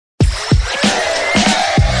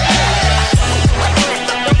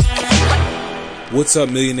What's up,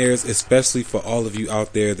 millionaires, especially for all of you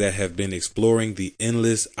out there that have been exploring the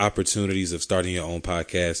endless opportunities of starting your own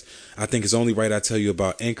podcast. I think it's only right I tell you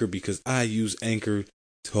about Anchor because I use Anchor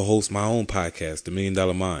to host my own podcast, The $1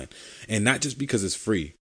 Million Mind. And not just because it's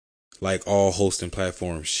free, like all hosting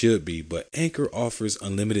platforms should be, but Anchor offers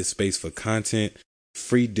unlimited space for content,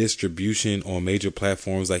 free distribution on major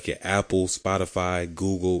platforms like your Apple, Spotify,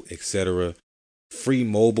 Google, etc., free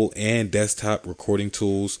mobile and desktop recording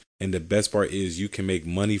tools, and the best part is you can make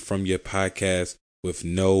money from your podcast with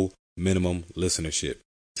no minimum listenership.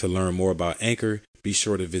 To learn more about Anchor, be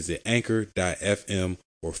sure to visit anchor.fm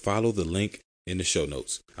or follow the link in the show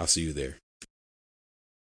notes. I'll see you there.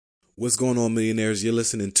 What's going on, millionaires? You're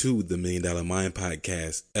listening to the $1 Million Mind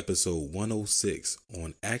Podcast, episode 106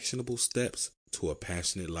 on actionable steps to a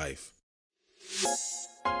passionate life.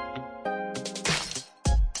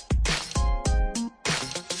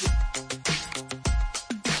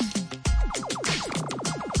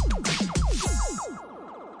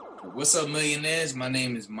 What's up, millionaires? My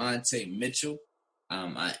name is Montae Mitchell.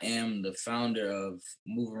 I am the founder of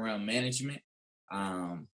Move Around Management.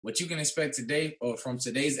 What you can expect today, or from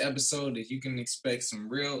today's episode, is you can expect some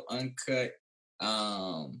real uncut,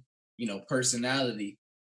 personality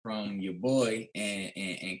from your boy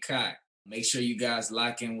and Kai. Make sure you guys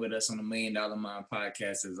lock in with us on the $1 Million Mind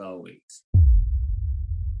Podcast as always.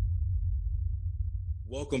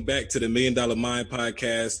 Welcome back to the $1 Million Mind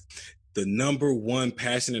Podcast, the number one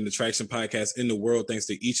passion and attraction podcast in the world. Thanks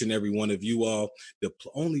to each and every one of you all. The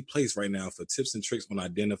only place right now for tips and tricks on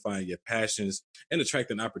identifying your passions and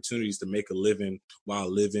attracting opportunities to make a living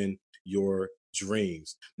while living your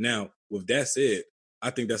dreams. Now, with that said, I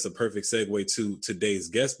think that's a perfect segue to today's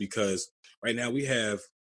guest, because right now we have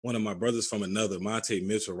one of my brothers from another, Montae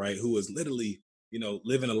Mitchell, right, who is literally,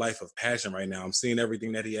 living a life of passion right now. I'm seeing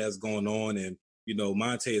everything that he has going on, and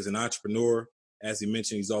Montae is an entrepreneur. As he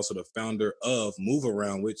mentioned, he's also the founder of Move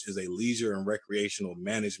Around, which is a leisure and recreational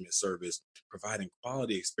management service providing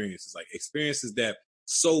quality experiences, like experiences that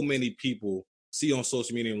so many people see on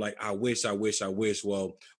social media like, I wish.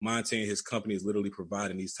 Well, Montae and his company is literally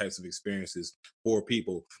providing these types of experiences for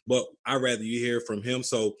people. But I'd rather you hear from him.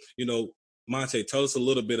 So, Montae, tell us a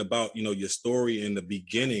little bit about, your story in the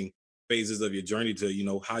beginning phases of your journey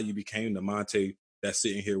to, how you became the Montae that's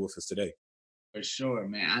sitting here with us today. For sure,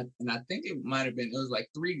 man. I think it might have been, it was like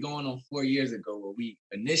 4 years ago where we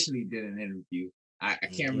initially did an interview. I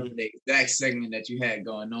can't remember the exact segment that you had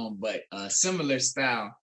going on, but similar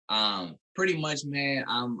style. Pretty much, man,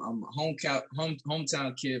 I'm a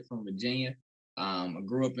hometown kid from Virginia. I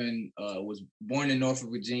grew up was born in Norfolk,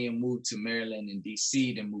 Virginia, moved to Maryland and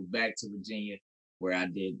DC, then moved back to Virginia, where I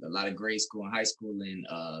did a lot of grade school and high school in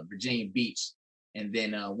Virginia Beach. And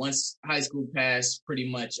then once high school passed,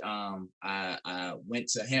 pretty much I went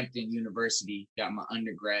to Hampton University, got my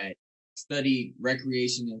undergrad, studied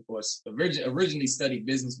recreation, and originally studied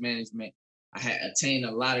business management. I had attained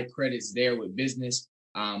a lot of credits there with business,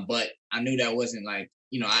 but I knew that wasn't like,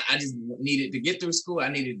 I just needed to get through school. I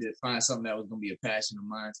needed to find something that was going to be a passion of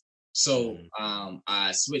mine. So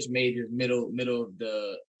I switched majors middle of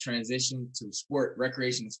the transition to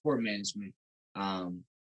recreation and sport management.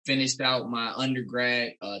 Finished out my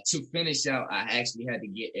undergrad. To finish out, I actually had to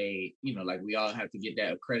get like we all have to get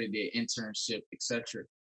that accredited internship, etc.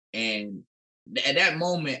 And at that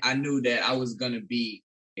moment, I knew that I was going to be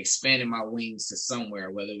expanding my wings to somewhere,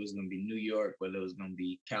 whether it was going to be New York, whether it was going to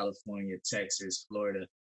be California, Texas, Florida,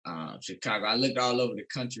 Chicago. I looked all over the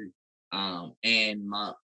country. And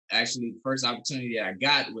my first opportunity that I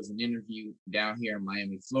got was an interview down here in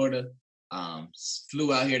Miami, Florida.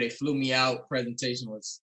 Flew out here. They flew me out. Presentation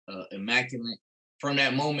was immaculate. From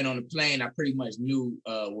that moment on the plane, I pretty much knew,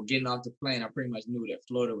 getting off the plane, I pretty much knew that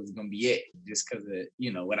Florida was going to be it, just because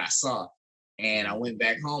of, what I saw. And I went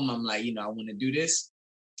back home. I'm like, I want to do this.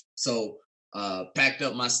 So packed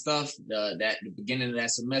up my stuff. The beginning of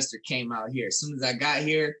that semester, came out here. As soon as I got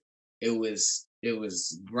here, it was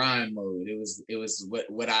grind mode. It was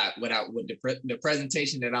the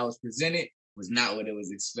presentation that I was presented was not what it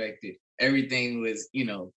was expected. Everything was,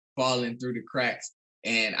 falling through the cracks.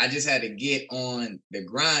 And I just had to get on the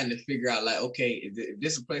grind to figure out, like, okay, if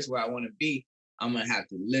this is a place where I want to be, I'm going to have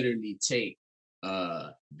to literally take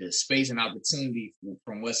the space and opportunity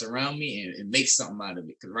from what's around me and make something out of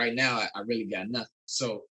it. Because right now, I really got nothing.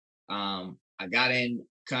 So I got in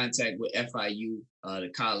contact with FIU, the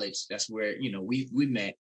college. That's where, we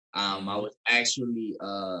met. I was actually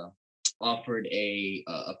offered a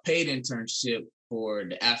paid internship for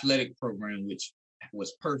the athletic program, which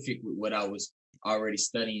was perfect with what I was already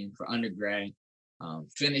studying for undergrad.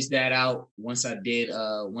 Finished that out. Once I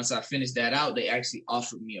finished that out, they actually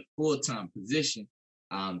offered me a full-time position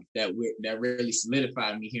that really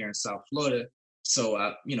solidified me here in South Florida. So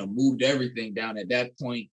I, moved everything down at that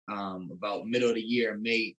point, about middle of the year,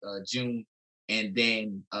 May, June. And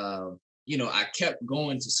then, I kept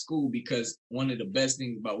going to school because one of the best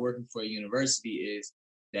things about working for a university is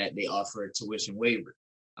that they offer a tuition waiver.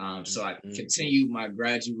 So I continued my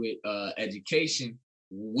graduate education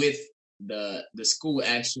with the school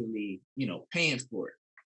actually, paying for it.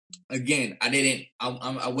 Again,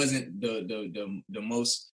 I wasn't the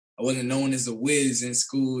most, I wasn't known as a whiz in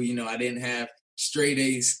school. I didn't have straight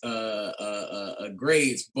A's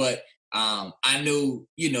grades, but I knew,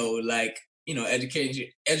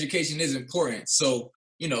 education is important. So,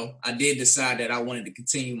 I did decide that I wanted to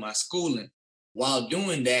continue my schooling. While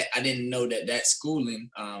doing that, I didn't know that schooling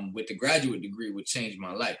with the graduate degree would change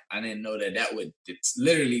my life. I didn't know that would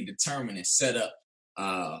literally determine and set up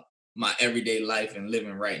my everyday life and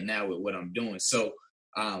living right now with what I'm doing. So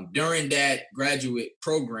during that graduate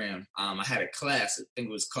program, I had a class, I think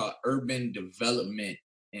it was called Urban Development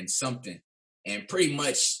and something. And pretty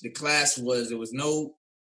much the class there was no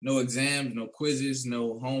exams, no quizzes,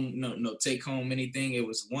 no take home anything. It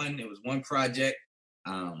was one project.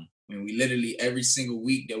 And we literally, every single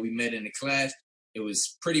week that we met in the class, it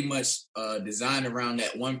was pretty much designed around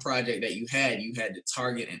that one project that you had to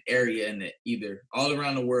target an area in either all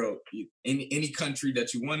around the world, in any country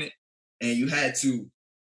that you wanted. And you had to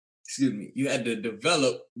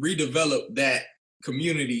redevelop that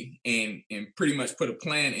community and pretty much put a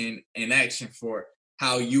plan in action for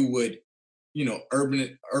how you would,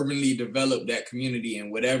 urbanly develop that community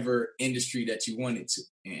in whatever industry that you wanted to.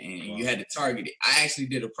 And wow. You had to target it. I actually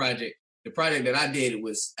did a project. The project that I did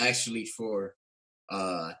was actually for,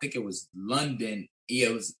 I think it was London. Yeah,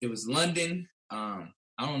 it was London. I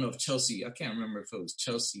don't know if Chelsea, I can't remember if it was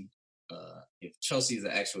Chelsea, if Chelsea is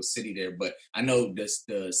an actual city there, but I know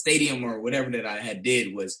the stadium or whatever that I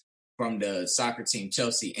did was from the soccer team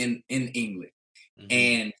Chelsea in England. Mm-hmm.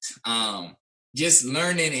 And just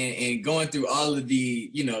learning and going through all of the,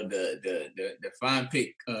 the fine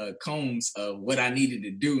pick combs of what I needed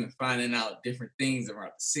to do and finding out different things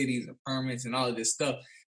about the cities and permits and all of this stuff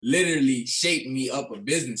literally shaped me up a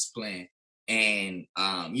business plan. And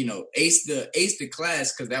aced the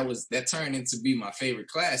class because that turned into be my favorite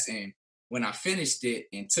class. And when I finished it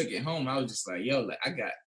and took it home, I was just like, yo, like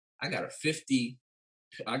I got a 50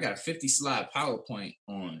 slide PowerPoint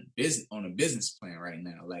on a business plan right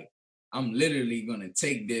now. Like I'm literally gonna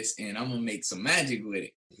take this and I'm gonna make some magic with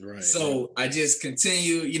it. Right. So I just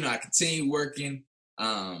continue, I continue working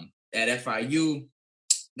at FIU.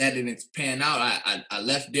 That didn't pan out. I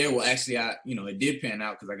left there. Well, actually, it did pan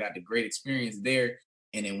out because I got the great experience there,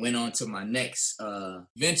 and then went on to my next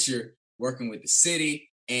venture, working with the city.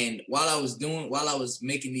 And while I was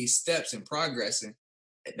making these steps and progressing,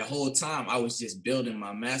 the whole time I was just building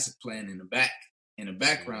my master plan in the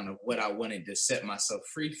background of what I wanted to set myself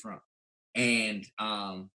free from. And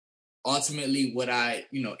ultimately, what I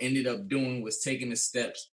ended up doing was taking the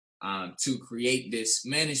steps to create this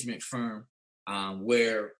management firm.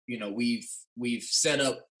 Where we've set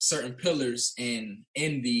up certain pillars in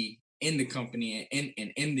the company and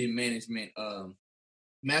in the management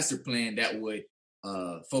master plan that would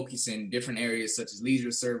focus in different areas such as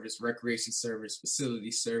leisure service, recreation service,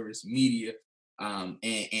 facility service, media,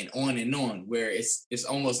 and on, where it's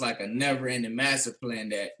almost like a never-ending master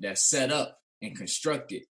plan that's set up and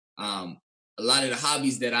constructed. A lot of the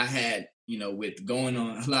hobbies that I had, with going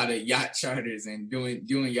on a lot of yacht charters and doing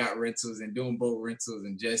yacht rentals and doing boat rentals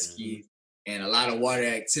and jet skis and a lot of water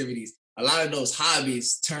activities, a lot of those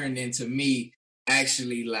hobbies turned into me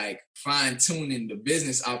actually like fine tuning the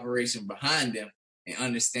business operation behind them and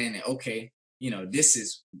understanding, okay, this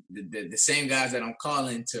is the same guys that I'm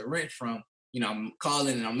calling to rent from, I'm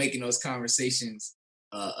calling and I'm making those conversations,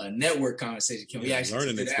 a network conversation. Can we actually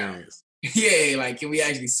learning experience? Yeah, like can we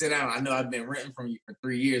actually sit down? I know I've been renting from you for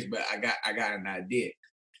 3 years, but I got an idea.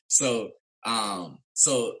 So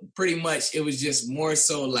so pretty much it was just more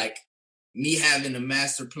so like me having a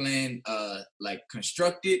master plan like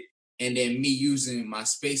constructed, and then me using my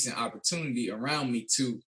space and opportunity around me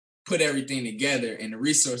to put everything together and the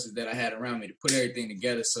resources that I had around me to put everything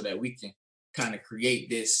together so that we can kind of create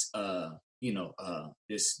this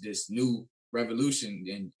this new revolution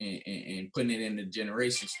and putting it in the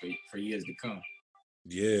generations for years to come.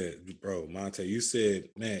 Yeah, bro, Montae, you said,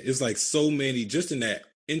 man, it's like so many just in that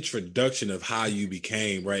introduction of how you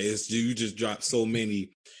became, right? You just dropped so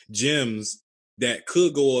many gems that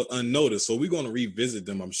could go unnoticed. So we're going to revisit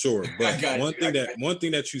them, I'm sure. But one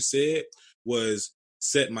thing that you said was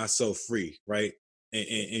set myself free, right?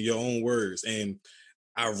 in your own words. And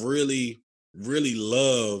I really, really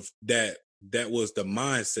love that was the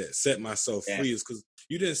mindset, set myself free, is because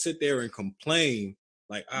you didn't sit there and complain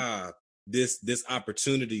like, this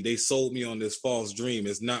opportunity, they sold me on this false dream.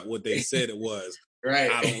 It's not what they said it was.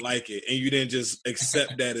 Right. I don't like it. And you didn't just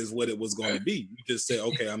accept that as what it was going to be. You just said,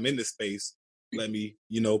 okay, I'm in this space. Let me,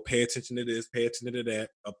 pay attention to this, pay attention to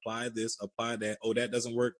that, apply this, apply that. Oh, that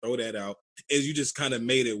doesn't work, throw that out. As you just kind of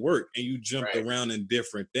made it work, and you jumped Right. around in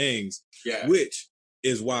different things, Yeah. which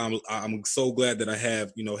is why I'm so glad that I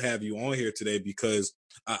have you on here today, because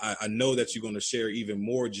I know that you're going to share even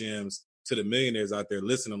more gems to the millionaires out there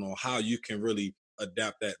listening on how you can really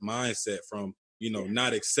adapt that mindset from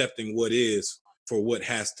not accepting what is for what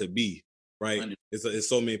has to be, right? It's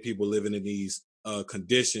so many people living in these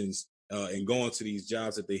conditions and going to these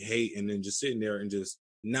jobs that they hate, and then just sitting there and just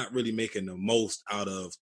not really making the most out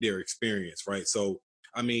of their experience, right? So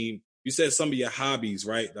I mean, you said some of your hobbies,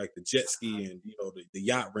 right? Like the jet ski and the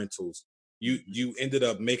yacht rentals. You ended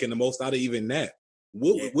up making the most out of even that.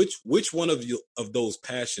 Which one of those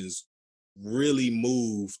passions really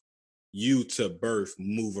moved you to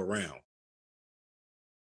move around?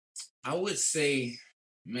 I would say,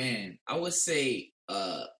 man, almost,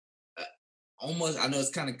 I know it's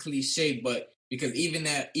kind of cliche, but because even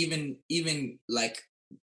that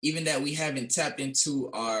we haven't tapped into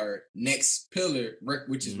our next pillar,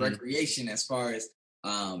 which is recreation, as far as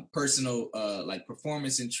personal like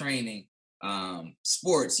performance and training,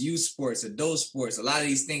 sports, youth sports, adult sports, a lot of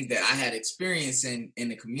these things that I had experience in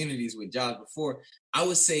the communities with jobs before. I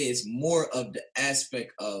would say it's more of the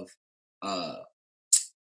aspect of uh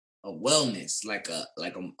a wellness, like a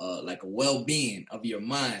well-being of your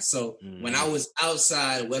mind. So when I was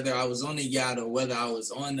outside, whether I was on the yacht or whether I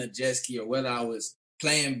was on the jet ski or whether I was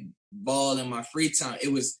playing ball in my free time,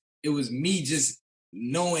 it was me just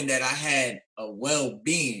knowing that I had a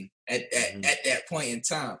well-being at that point in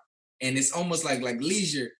time. And it's almost like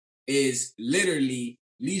leisure is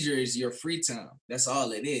your free time. That's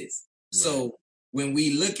all it is. Right. So when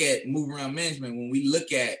we look at move around management, when we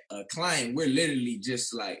look at a client, we're literally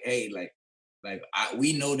just like, hey,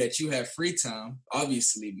 we know that you have free time,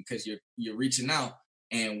 obviously, because you're reaching out,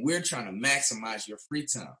 and we're trying to maximize your free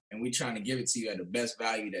time, and we're trying to give it to you at the best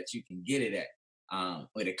value that you can get it at,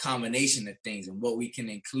 with a combination of things and what we can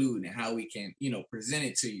include and how we can, present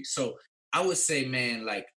it to you. So I would say, man,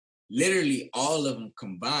 like literally all of them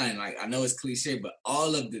combined. Like I know it's cliche, but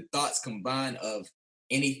all of the thoughts combined of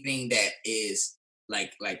anything that is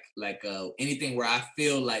anything where I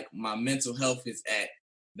feel like my mental health is at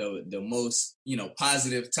the most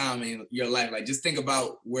positive time in your life. Like just think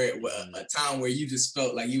about where a time where you just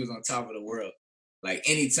felt like you was on top of the world. Like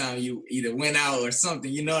anytime you either went out or something,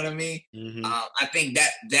 you know what I mean? I think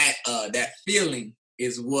that feeling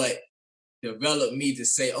is what developed me to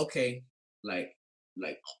say, okay, like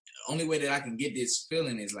only way that I can get this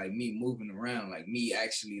feeling is like me moving around, like me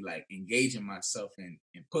actually like engaging myself and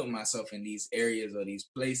putting myself in these areas or these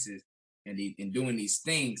places and doing these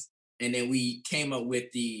things. And then we came up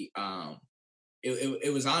with the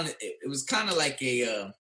it was kind of like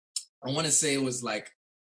I want to say it was like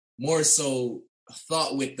more so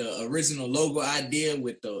thought with the original logo idea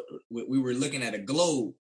we were looking at a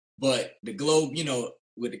globe, but the globe,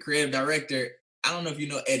 with the creative director, I don't know if you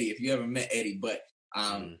know Eddie, if you ever met Eddie, but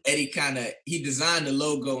Eddie he designed the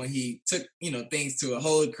logo and he took, things to a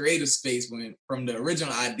whole creative space from the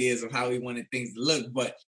original ideas of how he wanted things to look.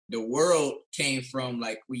 But the world came from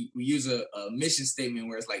like, we use a mission statement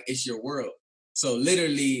where it's like, it's your world. So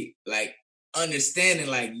literally like understanding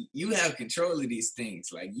like you have control of these things,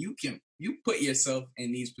 like you put yourself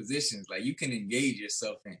in these positions, like you can engage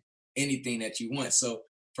yourself in anything that you want. So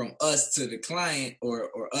from us to the client or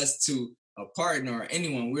us to a partner or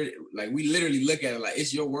anyone, we literally look at it like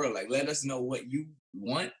it's your world. Like let us know what you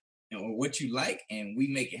want or what you like, and we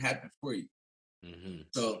make it happen for you.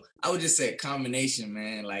 So I would just say a combination,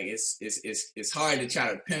 man. Like it's hard to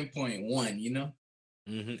try to pinpoint one,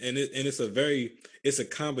 And it's a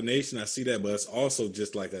combination. I see that, but it's also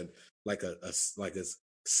just like a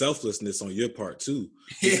selflessness on your part too,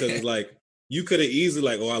 because it's like you could have easily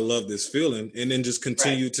like, oh, I love this feeling, and then just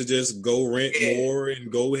continue to just go rent more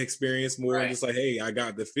and go experience more, and just like, hey, I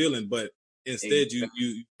got the feeling, but instead you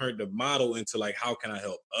turned the model into like, how can I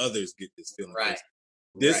help others get this feeling?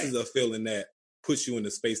 This is a feeling that puts you in the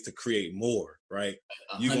space to create more, right?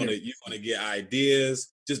 You're gonna get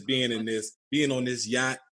ideas. Just being on this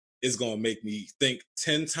yacht is gonna make me think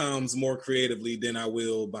 10 times more creatively than I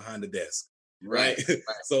will behind the desk. Right.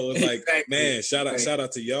 So it's like, man, shout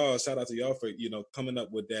out to y'all for, coming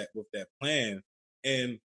up with that plan.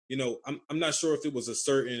 And, I'm not sure if it was a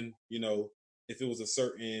certain, if it was a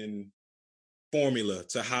certain formula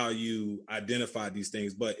to how you identify these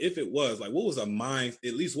things, but if it was like, what was a mind,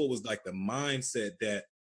 at least what was like the mindset that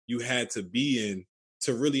you had to be in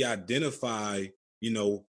to really identify, you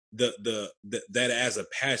know, that as a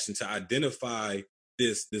passion, to identify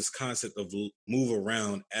this concept of move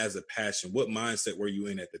around as a passion. What mindset were you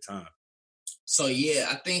in at the time? So yeah,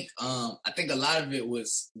 I think a lot of it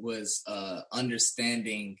was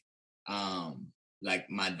understanding like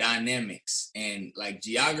my dynamics and like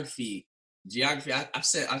geography. Geography,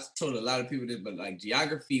 I've told a lot of people this, but like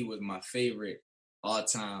geography was my favorite all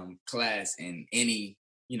time class in any,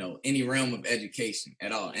 you know, any realm of education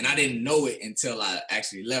at all. And I didn't know it until I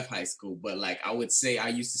actually left high school. But like I would say, I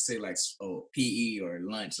used to say like, oh, PE or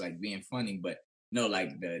lunch, like being funny, but no,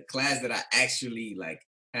 like the class that I actually like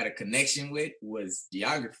had a connection with was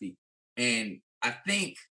geography. And I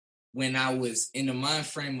think when I was in the mind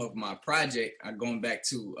frame of my project, going back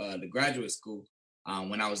to the graduate school,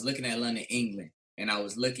 when I was looking at London, England, and I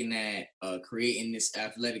was looking at creating this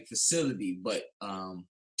athletic facility, but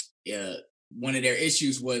one of their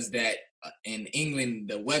issues was that in England,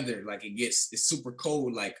 the weather, like it's super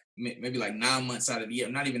cold, like maybe like 9 months out of the year,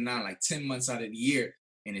 not even 9, like 10 months out of the year.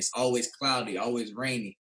 And it's always cloudy, always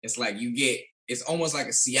rainy. It's like it's almost like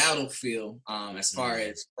a Seattle feel, as far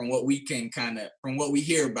as from what we can from what we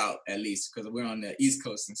hear about, at least, because we're on the East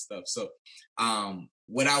Coast and stuff. So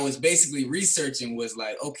what I was basically researching was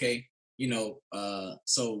like, okay, you know,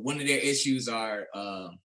 so one of their issues are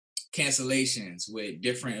cancellations with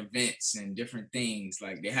different events and different things.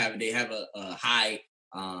 Like they have a high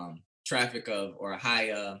traffic of, or a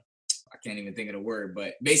high I can't even think of the word,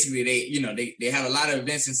 but basically they have a lot of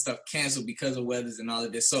events and stuff canceled because of weathers and all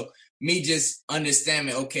of this. So me just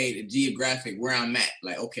understanding, okay, the geographic where I'm at,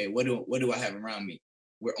 like, okay, what do I have around me?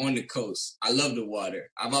 We're on the coast. I love the water.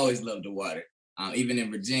 I've always loved the water. Even in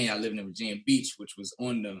Virginia, I lived in Virginia Beach, which was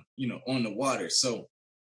on the water. So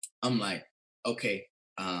I'm like, okay,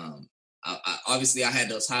 obviously I had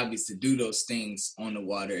those hobbies to do those things on the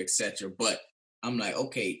water, etc. But I'm like,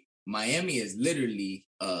 okay, Miami is literally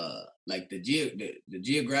like the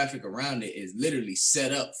geographic around it is literally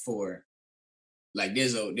set up for, like,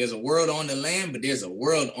 there's a world on the land, but there's a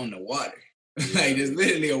world on the water. Yeah. Like there's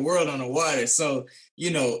literally a world on the water. So,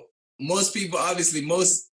 you know, most people, obviously,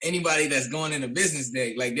 anybody that's going into business,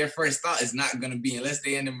 like their first thought is not going to be, unless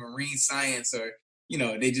they're in the marine science, or, you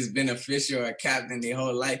know, they just been a fisher or a captain their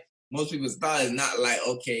whole life. Most people's thought is not like,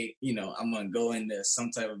 okay, you know, I'm going to go into some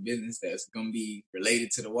type of business that's going to be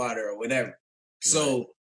related to the water or whatever. Right. So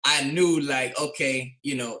I knew, like, okay,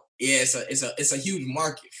 you know, yeah, it's a huge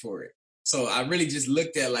market for it. So I really just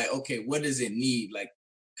looked at, like, okay, what does it need? Like,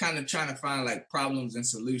 kind of trying to find like problems and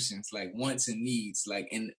solutions, like wants and needs, like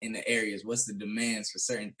in the areas. What's the demands for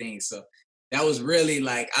certain things? So that was really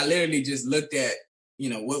like, I literally just looked at, you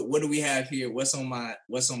know, what do we have here? What's on my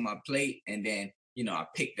plate? And then, you know, I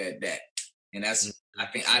picked at that. And that's, I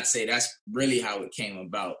think I'd say that's really how it came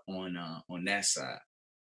about on that side.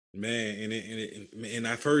 Man, and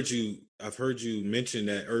I've heard you mention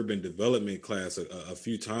that urban development class a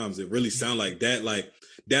few times. It really sounded like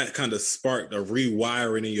that kind of sparked a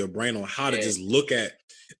rewiring in your brain on how to just look at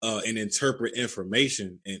and interpret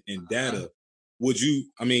information and data. Would you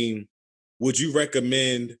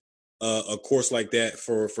recommend a course like that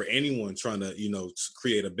for anyone trying to, you know,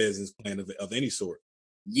 create a business plan of any sort?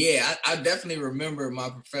 Yeah, I definitely remember my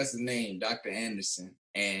professor's name, Dr. Anderson.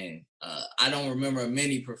 And I don't remember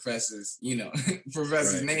many professors, you know,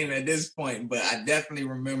 professor's name at this point, but I definitely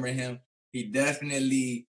remember him. He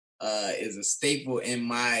definitely is a staple in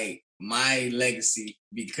my legacy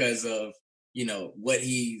because of, you know, what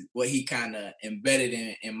he kind of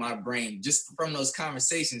embedded in my brain just from those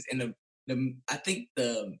conversations. And I think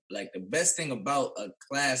the best thing about a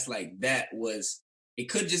class like that was, it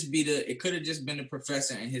could have just been the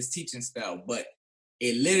professor and his teaching style, but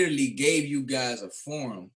it literally gave you guys a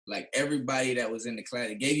forum, like everybody that was in the class,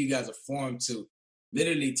 it gave you guys a forum to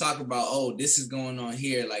literally talk about, oh, this is going on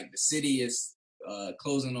here. Like the city is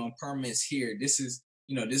closing on permits here. This is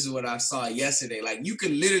what I saw yesterday. Like you could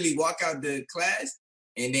literally walk out the class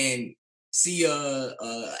and then see a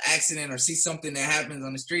accident or see something that happens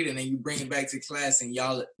on the street, and then you bring it back to class, and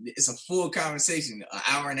y'all, it's a full conversation, an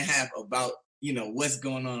hour and a half about, you know, what's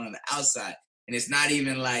going on the outside. And it's not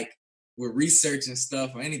even like we're researching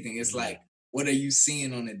stuff or anything. It's like, what are you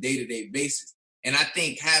seeing on a day-to-day basis? And I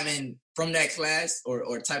think having from that class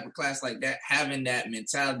or type of class like that, having that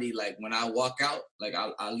mentality, like when I walk out, like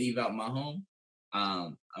I'll leave out my home.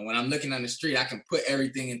 When I'm looking on the street, I can put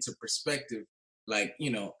everything into perspective, like,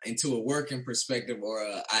 you know, into a working perspective or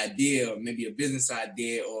an idea, or maybe a business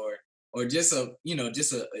idea, or, or just a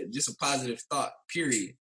positive thought,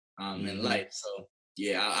 period, in life. So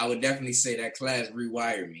yeah, I would definitely say that class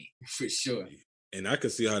rewired me for sure. And I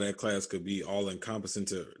could see how that class could be all encompassing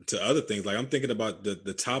to other things. Like I'm thinking about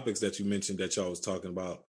the topics that you mentioned that y'all was talking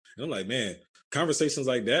about. And I'm like, man, conversations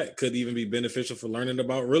like that could even be beneficial for learning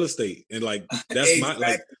about real estate. And like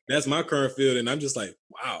Exactly. that's my current field. And I'm just like,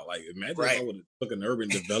 wow, like imagine if I Right. would have took an urban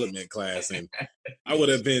development class and I would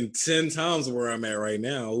have been 10 times where I'm at right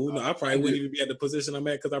now. Who know, I probably wouldn't 100, even be at the position I'm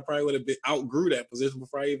at because I probably would have been outgrew that position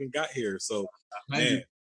before I even got here. So man,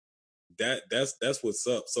 100. that's what's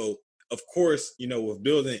up. So of course, with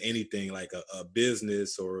building anything like a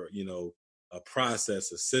business or a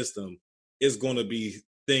process, a system, is going to be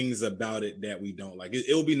things about it that we don't like.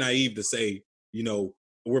 It'll be naive to say,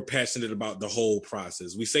 we're passionate about the whole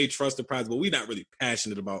process. We say trust the process, but we're not really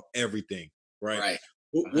passionate about everything, right? Right.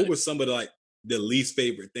 What 100. were some of the least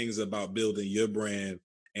favorite things about building your brand,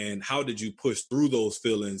 and how did you push through those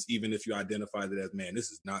feelings, even if you identified it as, man,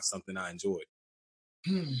 this is not something I enjoyed?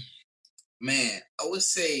 Man,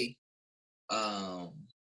 um,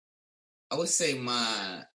 I would say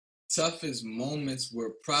my toughest moments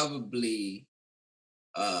were probably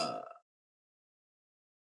uh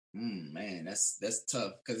man, that's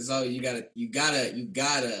tough because it's all you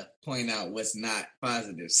gotta point out what's not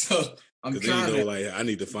positive. So I'm Because then trying to like I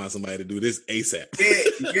need to find somebody to do this ASAP.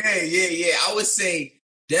 yeah. I would say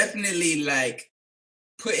definitely like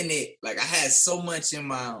putting it like I had so much in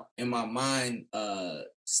my mind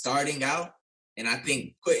starting out, and I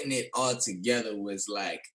think putting it all together was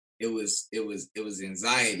like it was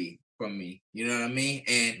anxiety from me. You know what I mean?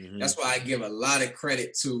 And Mm-hmm. that's why I give a lot of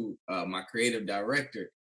credit to my creative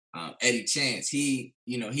director, Eddie Chance. He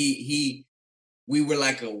we were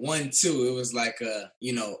like a 1-2. It was like I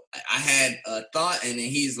had a thought, and then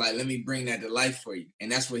he's like, let me bring that to life for you.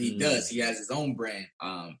 And that's what he does. He has his own brand,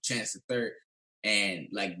 Chance the Third. And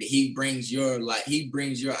like he brings your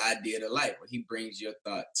idea to life, or he brings your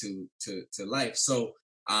thought to life. So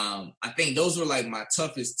I think those were like my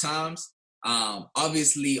toughest times.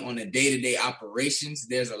 Obviously on the day-to-day operations,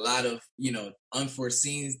 there's a lot of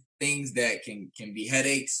unforeseen things that can be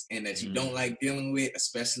headaches and that you don't like dealing with,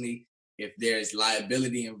 especially if there's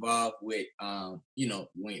liability involved with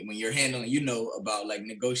when you're handling about like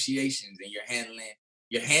negotiations, and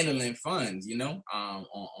you're handling funds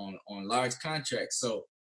on large contracts. So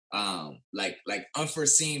like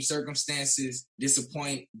unforeseen circumstances,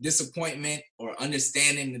 disappointment, or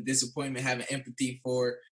understanding the disappointment, having empathy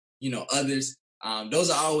for others.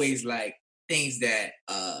 Those are always like things that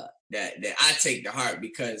I take to heart,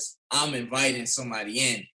 because I'm inviting somebody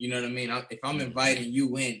in. You know what I mean? If I'm inviting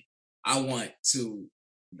you in, I want to,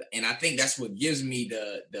 and I think that's what gives me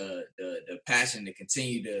the passion to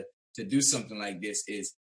continue to do something like this.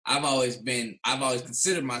 Is I've always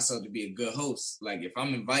considered myself to be a good host. Like if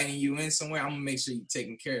I'm inviting you in somewhere, I'm gonna make sure you're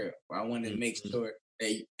taken care of. I want to make sure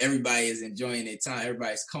that everybody is enjoying their time,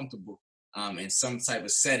 everybody's comfortable in some type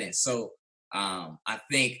of setting. So I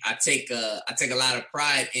think I take a lot of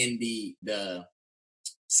pride in the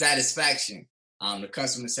satisfaction, the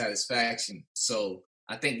customer satisfaction. So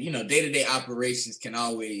I think day-to-day operations can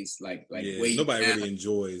always like Yeah, weigh you nobody down. really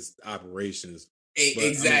enjoys operations, but I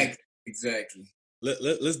mean, Exactly.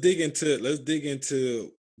 let's dig into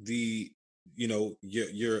the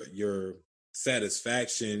your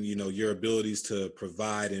satisfaction, your abilities to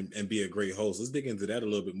provide and be a great host. Let's dig into that a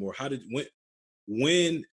little bit more. How did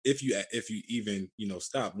when if you even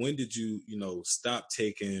stop, when did you stop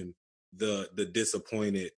taking the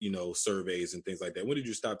disappointed surveys and things like that? When did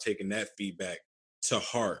you stop taking that feedback to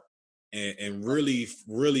heart and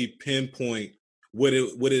really pinpoint what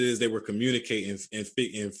it is they were communicating and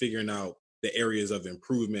figuring out the areas of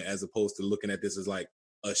improvement, as opposed to looking at this as like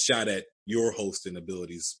a shot at your hosting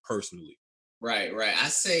abilities personally? Right. I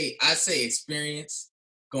say experience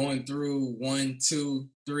going through 1, 2,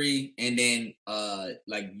 3, and then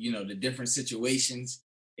the different situations.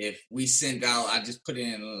 If we send out, I just put it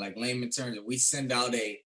in like layman terms. If we send out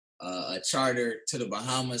a charter to the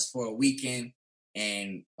Bahamas for a weekend,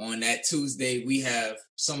 and on that Tuesday we have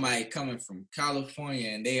somebody coming from California,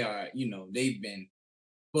 and they've been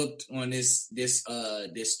booked on this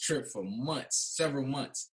trip for months, several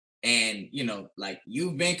months. And like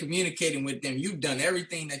you've been communicating with them, you've done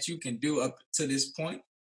everything that you can do up to this point.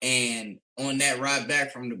 And on that ride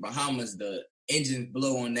back from the Bahamas, the engines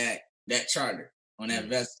blow on that charter, on that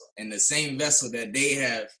vessel, and the same vessel that they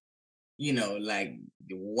have like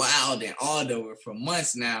wild and awed over for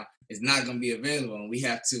months now is not going to be available. And we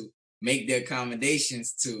have to make the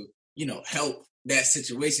accommodations to help that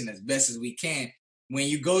situation as best as we can. when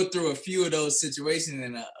you go through a few of those situations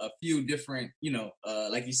and a few different,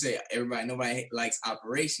 like you say, nobody likes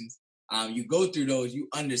operations. You go through those, you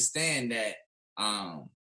understand that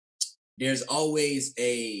there's always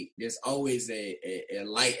a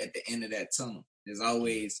light at the end of that tunnel. There's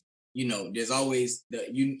always, there's always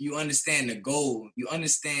you understand the goal. You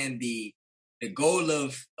understand the goal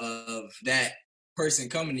of that person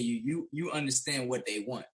coming to you. You understand what they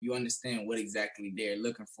want. You understand what exactly they're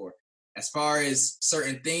looking for. As far as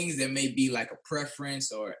certain things that may be like a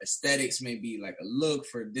preference, or aesthetics may be like a look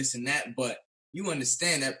for this and that, but you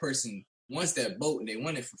understand that person wants that boat and they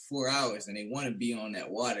want it for 4 hours and they want to be on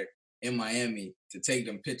that water in Miami to take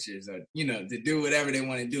them pictures, or to do whatever they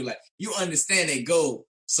want to do. Like, you understand they go.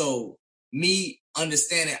 So me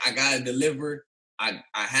understanding I gotta deliver, I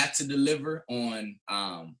have to deliver on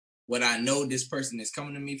what I know this person is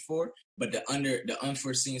coming to me for. But the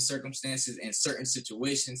unforeseen circumstances and certain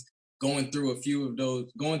situations, going through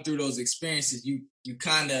those experiences, you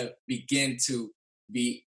kind of begin to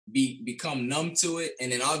become numb to it.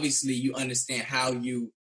 And then obviously you understand how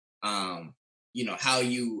you how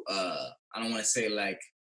you I don't want to say like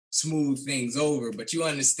smooth things over, but you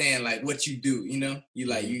understand like what you do, you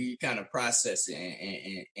like you kind of process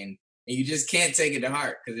it, and you just can't take it to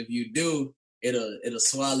heart, because if you do, it'll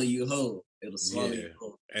swallow you whole. It'll swallow you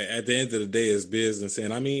whole. At the end of the day, it's business,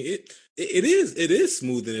 and I mean it is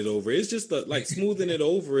smoothing it over. It's just like smoothing it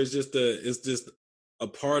over is just a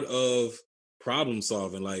part of problem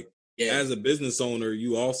solving. Like, as a business owner,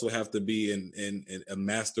 you also have to be a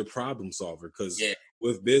master problem solver, because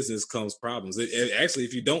with business comes problems. Actually,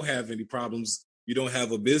 if you don't have any problems, you don't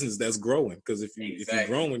have a business that's growing. Because if you're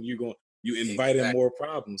growing, you invite in more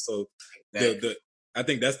problems. So the I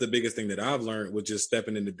think that's the biggest thing that I've learned with just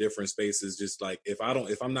stepping into different spaces. Just like, if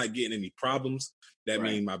I'm not getting any problems, that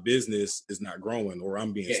means my business is not growing, or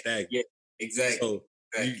I'm being stagnant. Yeah, exactly. So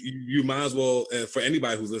you might as well, for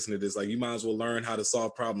anybody who's listening to this, like, you might as well learn how to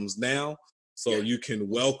solve problems now, so you can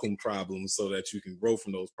welcome problems, so that you can grow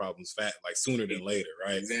from those problems like sooner than later,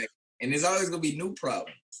 right? Exactly. And there's always gonna be new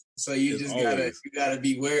problems. So you It's just always. you gotta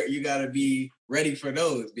be ready for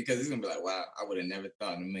those, because it's gonna be like, wow, I would have never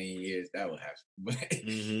thought in a million years that would happen. But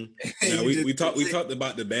Now we talked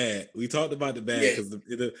about the bad. We talked about the bad, because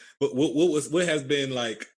but what has been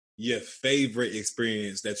like your favorite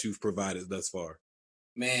experience that you've provided thus far?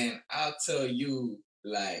 Man, I'll tell you,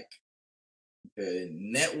 like, the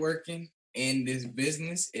networking in this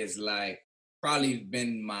business is like probably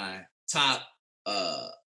been my top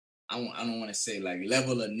I don't want to say like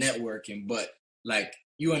level of networking, but like,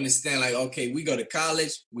 you understand, like, okay, we go to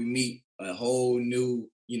college, we meet a whole new,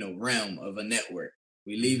 realm of a network.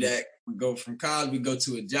 We leave that, we go from college, we go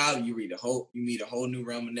to a job, you meet a whole new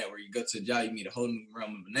realm of network. You go to a job, you meet a whole new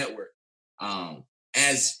realm of a network.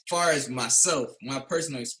 As far as myself, my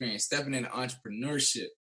personal experience stepping into entrepreneurship,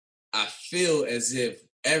 I feel as if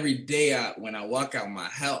every day when I walk out my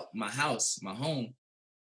house, my home,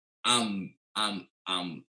 I'm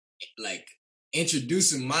like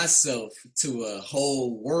introducing myself to a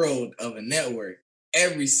whole world of a network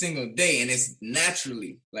every single day, and it's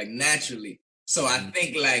naturally. So I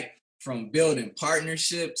think, like, from building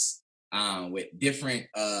partnerships with different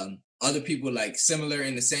other people like similar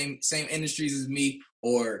in the same industries as me,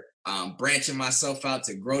 or branching myself out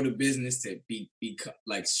to grow the business, to be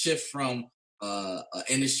like shift from an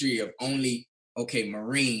industry of only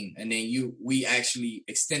marine, and then we actually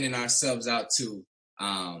extending ourselves out to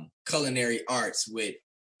culinary arts with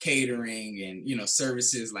catering and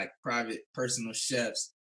services like private personal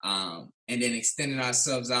chefs, and then extending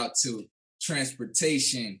ourselves out to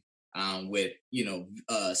transportation with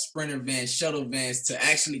sprinter vans, shuttle vans, to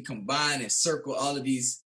actually combine and circle all of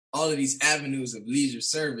these avenues of leisure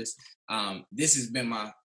service. This has been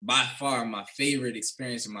by far my favorite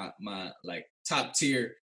experience, my like top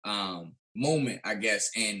tier moment, I guess,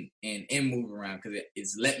 in move around, because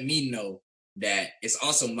it's let me know that it's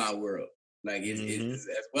also my world. Like, it's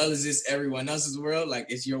as well as it's everyone else's world. Like,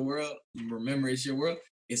 it's your world. Remember, it's your world.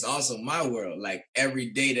 It's also my world. Like, every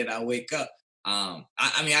day that I wake up, I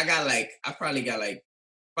mean, I probably got like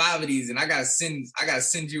 5 of these, and I gotta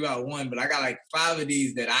send you out one, but I got like 5 of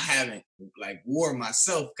these that I haven't like wore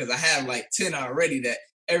myself, because I have like 10 already that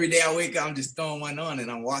every day I wake up, I'm just throwing one on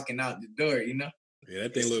and I'm walking out the door. Yeah,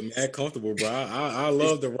 that thing look mad comfortable, bro. I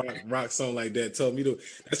love the rock song like that. Tell me,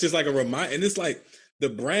 that's just like a reminder, and it's like the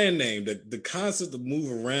brand name, the concept of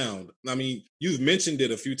move around. I mean, you've mentioned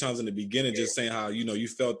it a few times in the beginning, just saying how you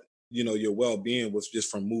felt your well being was just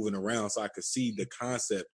from moving around. So I could see the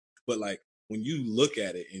concept, but like, when you look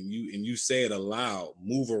at it and you say it aloud,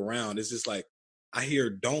 move around. It's just like, I hear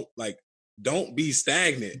don't be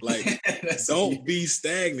stagnant. Like, don't be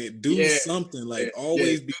stagnant. Do yeah, something. yeah, Like, yeah.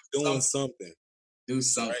 always be doing something. Do Right.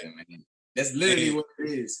 something, man. That's literally And what it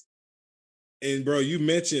is. and bro, you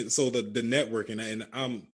mentioned so the networking, and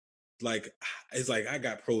I'm like, it's like I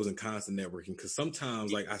got pros and cons to networking because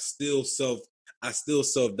sometimes like I still self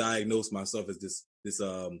diagnose myself as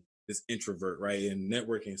this introvert, right? And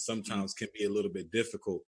networking Mhm. sometimes can be a little bit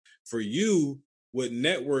difficult for you with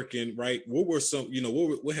networking, right? What were some,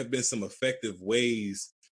 what have been some effective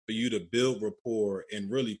ways for you to build rapport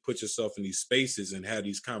and really put yourself in these spaces and have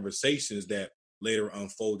these conversations that later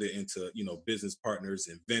unfolded into, business partners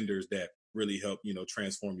and vendors that really help,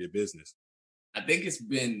 transform your business? I think it's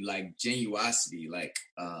been like genuosity. Like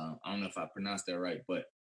I don't know if I pronounced that right, but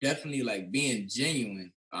definitely like being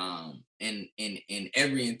genuine. In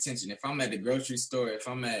every intention. If I'm at the grocery store, if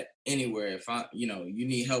I'm at anywhere, if I, you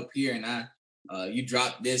need help here, and you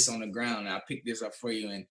drop this on the ground, and I pick this up for you,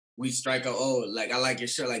 and we strike a, oh, like I like your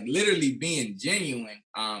shirt, like literally being genuine.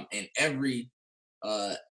 In every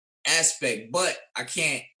aspect, but I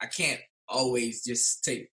can't always just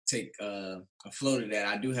take a float of that.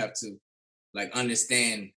 I do have to like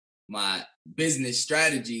understand my business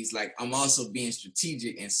strategies. Like I'm also being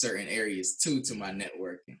strategic in certain areas too to my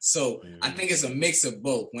networking. So I Mm-hmm. think it's a mix of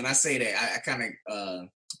both. When I say that, I kind of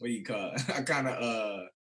what do you call it? I kind of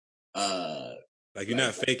Like, you're like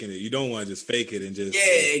not faking it. You don't want to just fake it and just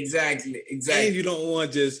yeah, exactly, and exactly. you don't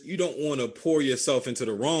want to pour yourself into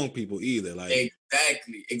the wrong people either. Like,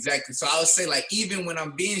 Exactly, exactly. So I would say, like, even when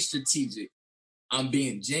I'm being strategic, I'm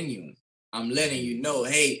being genuine. I'm letting mhm, you know,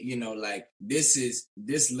 hey, like this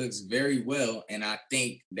looks very well, and I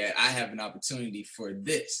think that I have an opportunity for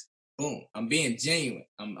this. Boom. I'm being genuine.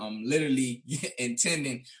 I'm literally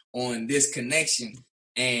intending on this connection.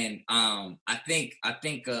 And I think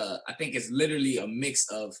it's literally a mix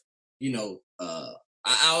of, you know,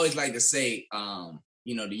 I always like to say,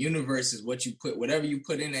 the universe is what you put, whatever you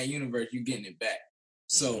put in that universe, you're getting it back.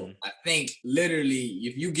 So mhm. I think literally,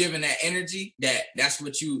 if you giving that energy, that's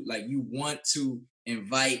what you like. You want to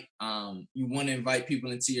invite,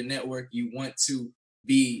 people into your network. You want to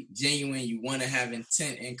be genuine. You want to have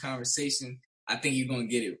intent in conversation. I think you're gonna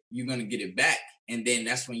get it. You're gonna get it back, and then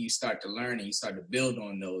that's when you start to learn and you start to build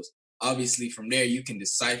on those. Obviously, from there you can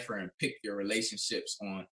decipher and pick your relationships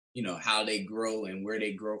on how they grow and where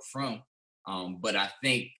they grow from. But I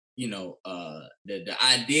think the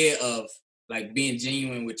idea of like being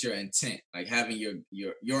genuine with your intent, like having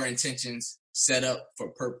your intentions set up for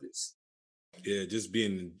purpose. Yeah, just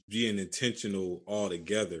being intentional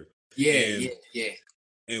altogether. Yeah, And yeah,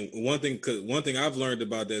 yeah. cause one thing I've learned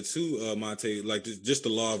about that too, Monte, like just the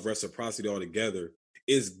law of reciprocity altogether,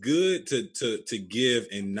 is good to give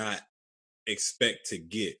and not expect to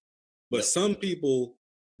get. But Yep. some people,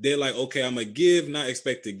 they're like, okay, I'm gonna give, not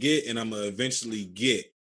expect to get, and I'm gonna eventually get.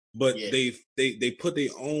 But Yeah, they put their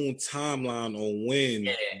own timeline on when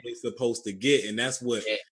yeah, they're supposed to get, and yeah,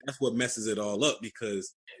 that's what messes it all up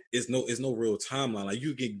because it's no real timeline. Like,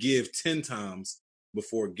 you can give 10 times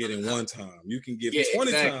before getting one time. You can give yeah.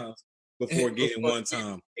 20 Exactly. times before getting Before, one yeah,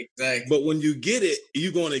 time. exactly, But when you get it,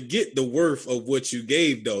 you're gonna get the worth of what you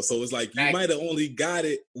gave, though. So it's like you might exactly. have only got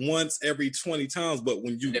it once every 20 times, but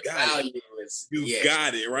when And you the got it, value is you yeah.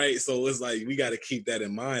 got it, right? So it's like we got to keep that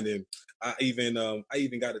in mind. And I even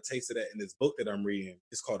got a taste of that in this book that I'm reading.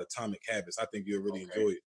 It's called Atomic Habits. I think you'll really Okay, enjoy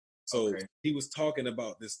it. So okay. he was talking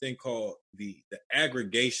about this thing called the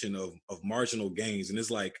aggregation of marginal gains, and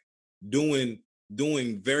it's like doing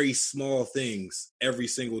doing very small things every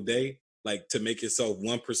single day, like to make yourself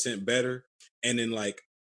 1% better, and then like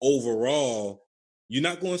overall you're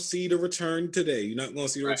not going to see the return today. You're not going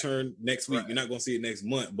to see the Right, return next week. You're right. not going to see it next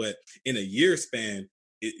month. But in a year span,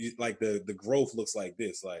 like the growth looks like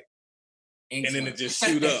this, like, and then it Incline. just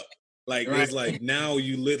shoot up. Like, Right. it's like now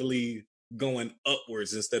you literally going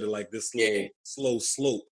upwards instead of like this Yeah, slow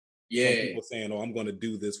slope from yeah. people saying, "Oh, I'm going to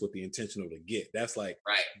do this with the intention to get." Right.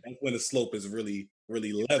 That's when the slope is really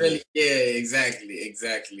Really. level. Yeah. Exactly.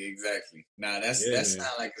 Exactly. Exactly. Nah, Yeah, that man.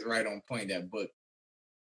 sounds like it's right on point. That book.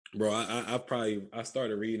 Bro, I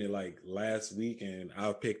started reading it like last week, and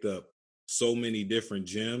I picked up so many different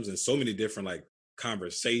gems and so many different like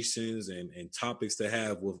conversations and topics to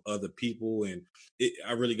have with other people, and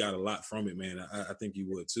I really got a lot from it, man. I think you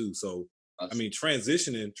would too. So I Us. mean,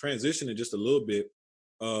 transitioning just a little bit.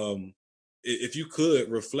 If you could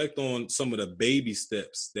reflect on some of the baby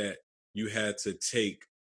steps that you had to take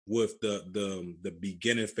with the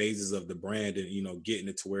beginning phases of the brand, and getting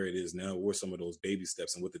it to where it is now, what were some of those baby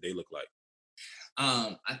steps and what did they look like?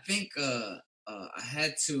 I think I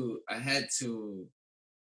had to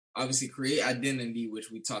obviously create identity,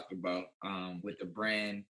 which we talked about with the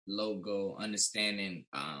brand. logo, understanding,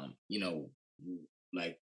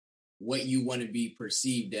 like what you want to be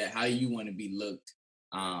perceived at, how you want to be looked.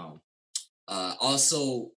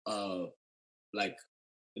 Also, like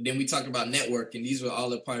then we talked about networking. These were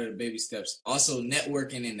all a part of the baby steps. Also,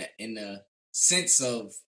 networking in the sense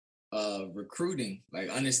of recruiting, like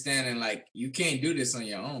understanding like you can't do this on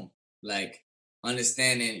your own. Like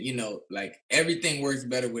understanding, like everything works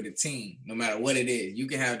better with a team, no matter what it is. You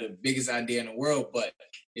can have the biggest idea in the world, but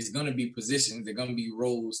it's gonna be positions, they're gonna be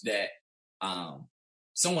roles that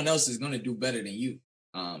someone else is gonna do better than you.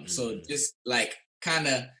 So just like kind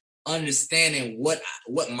of understanding what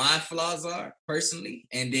my flaws are personally,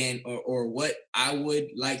 and then or what I would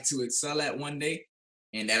like to excel at one day,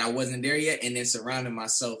 and that I wasn't there yet, and then surrounding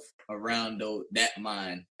myself around that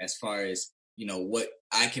mind as far as what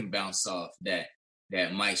I can bounce off that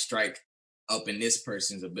might strike up in this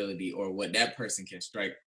person's ability, or what that person can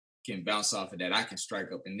bounce off of that I can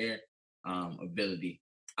strike up in their ability.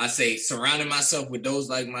 I say surrounding myself with those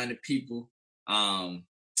like-minded people. I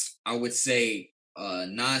would say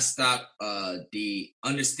nonstop the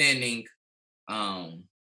understanding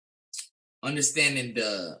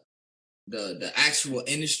the actual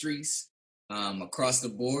industries across the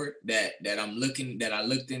board that I looked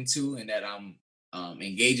into and that I'm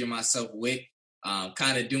engaging myself with,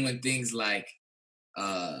 kind of doing things like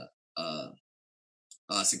uh, uh,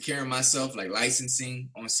 securing myself, like licensing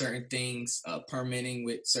on certain things, permitting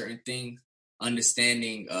with certain things,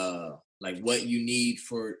 understanding like what you need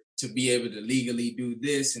to be able to legally do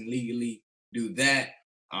this and legally do that.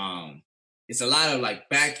 It's a lot of like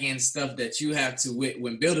back end stuff that you have to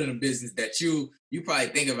when building a business, that you probably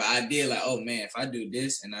think of an idea like, oh man, if I do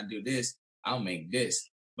this and I do this, I'll make this.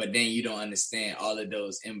 But then you don't understand all of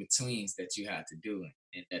those in betweens that you have to do,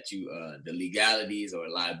 and that you the legalities or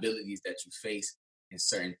liabilities that you face in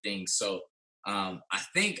certain things. So I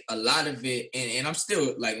think a lot of it, and I'm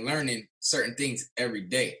still like learning certain things every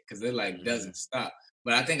day because it like doesn't stop.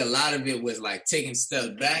 But I think a lot of it was like taking steps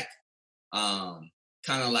back.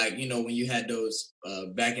 Kind of like, when you had those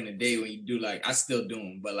back in the day when you do like, I still do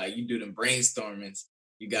them, but like you do them brainstormings,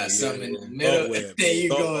 you got something in the middle, and then you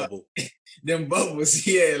go them bubbles.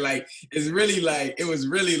 Yeah, like it was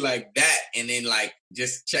really like that, and then like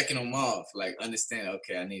just checking them off, like understand,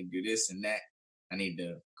 okay, I need to do this and that, I need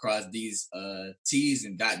to cross these T's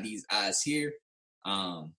and dot these I's here.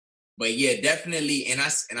 But yeah, definitely, and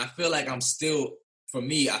I feel like I'm still, for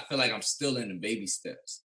me, I feel like I'm still in the baby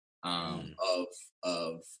steps of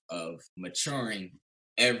maturing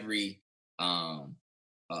every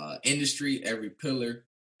industry, every pillar,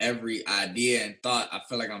 every idea and thought. I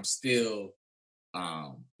feel like I'm still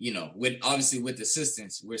with obviously with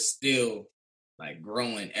assistance, we're still like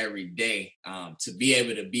growing every day to be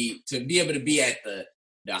able to be at the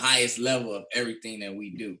highest level of everything that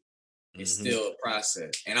we do. It's still a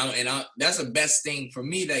process, and I that's the best thing for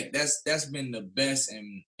me. Like that's been the best,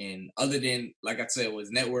 and other than, like I said,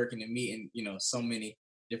 was networking and meeting so many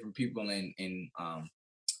different people, and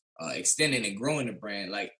extending and growing the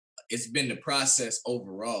brand. Like it's been the process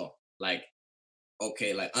overall. Like,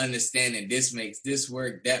 okay, like understanding this makes this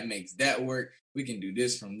work, that makes that work. We can do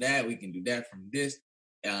this from that. We can do that from this.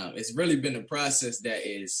 It's really been a process that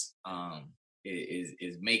is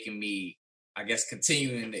making me, I guess,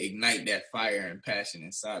 continuing to ignite that fire and passion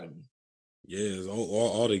inside of me. Yeah, it's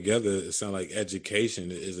all together. It sounds like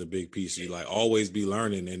education is a big piece. You like always be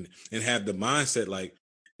learning and have the mindset like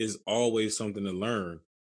is always something to learn.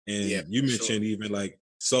 Yeah, And you for sure. mentioned even like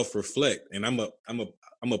self reflect, and I'm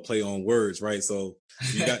a play on words, right? So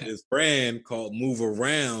you got this brand called Move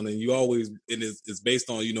Around, and you always and it's based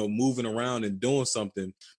on moving around and doing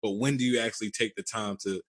something. But when do you actually take the time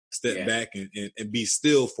to step Yeah. back and be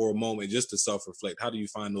still for a moment just to self reflect? How do you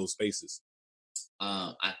find those spaces?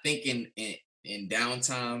 I think in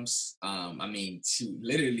downtimes, I mean, shoot,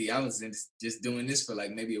 literally, I was just doing this for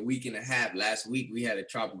like maybe a week and a half. Last week, we had a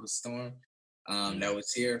tropical storm that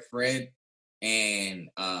was here, Fred, and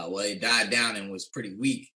well, it died down and was pretty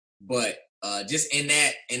weak. But just in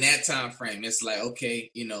that time frame, it's like,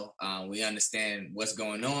 okay, we understand what's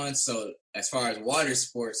going on. So as far as water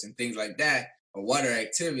sports and things like that, or water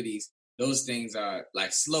activities, those things are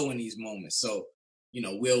like slow in these moments. So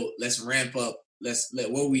let's ramp up.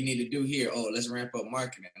 What we need to do here. Oh, let's ramp up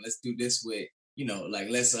marketing. Let's do this with, like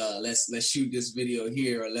let's shoot this video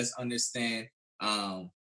here, or let's understand.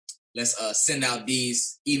 Let's send out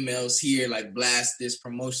these emails here, like blast this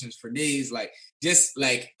promotions for these. Like just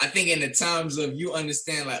like I think in the times of you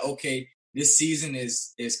understand, like, okay, this season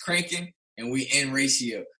is cranking and we in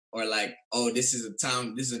ratio, or like, oh, this is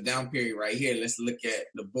a down period right here. Let's look at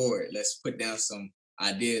the board. Let's put down some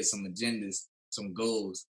ideas, some agendas, some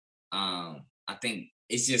goals. I think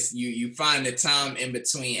it's just you find the time in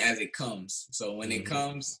between as it comes. So when it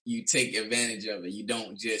comes, you take advantage of it. You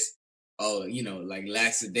don't just like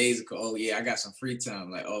lackadaisical. Oh yeah, I got some free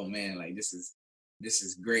time. Like, oh man, like this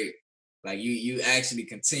is great. Like you actually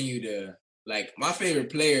continue to, like, my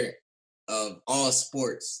favorite player of all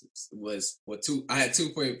sports was I had two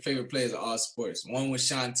favorite players of all sports. One was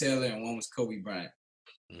Sean Taylor and one was Kobe Bryant.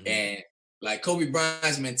 And like Kobe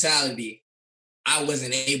Bryant's mentality, I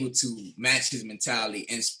wasn't able to match his mentality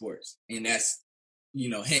in sports. And that's,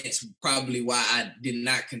 hence probably why I did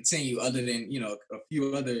not continue, other than, a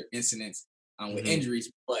few other incidents with injuries,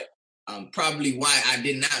 but probably why I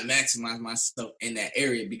did not maximize myself in that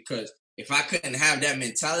area, because if I couldn't have that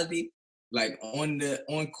mentality, like on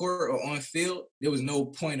court or on field, there was no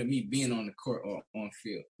point of me being on the court or on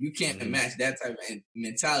field. You can't match that type of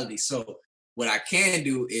mentality. So what I can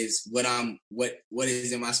do is what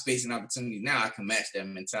is in my space and opportunity now, I can match that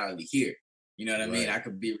mentality here. You know what I mean? I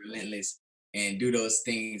could be relentless and do those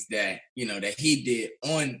things that, that he did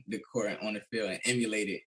on the court and on the field, and emulate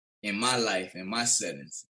it in my life and my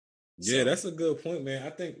settings. Yeah, that's a good point,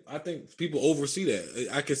 man. I think people oversee that.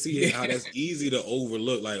 I can see how that's easy to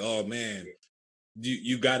overlook. Like, oh man,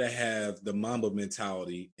 you got to have the Mamba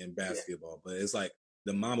mentality in basketball, but it's like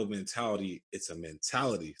the Mamba mentality. It's a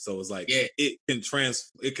mentality, so it's like it can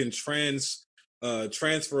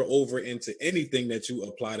transfer over into anything that you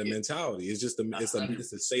apply to mentality. It's just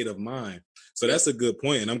it's a state of mind. So that's a good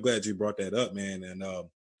point, and I'm glad you brought that up, man. And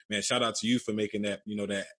man, shout out to you for making that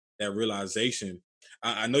that realization.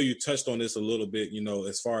 I know you touched on this a little bit,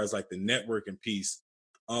 as far as like the networking piece,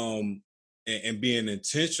 and being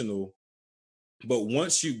intentional. But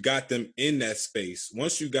once you got them in that space,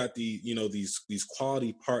 once you got these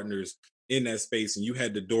quality partners in that space, and you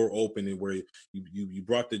had the door open, and where you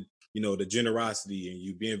brought the the generosity, and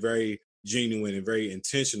you being very genuine and very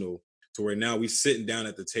intentional, to where now we sitting down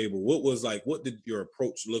at the table. What did your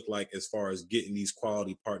approach look like as far as getting these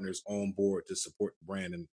quality partners on board to support the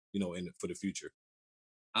brand and for the future?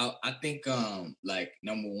 I think like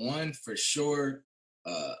number one for sure,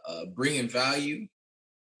 bringing value.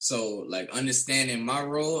 So like understanding my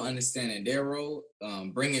role, understanding their role,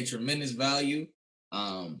 bringing tremendous value.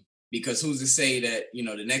 Because who's to say that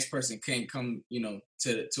the next person can't come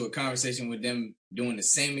to a conversation with them doing the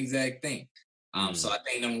same exact thing. So I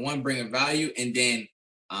think number one, bringing value, and then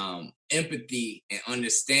empathy and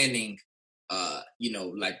understanding,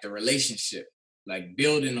 like the relationship, like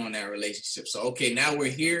building on that relationship. So okay, now we're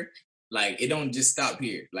here. Like it don't just stop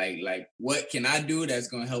here. Like what can I do that's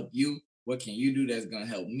gonna help you? What can you do that's gonna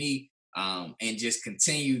help me? And just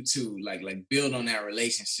continue to like build on that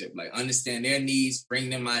relationship, like understand their needs, bring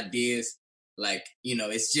them ideas. Like,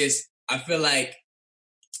 it's just, I feel like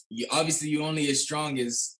you only as strong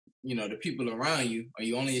as the people around you, or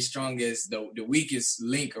you only as strong as the weakest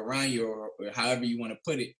link around you, or however you want to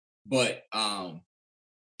put it. But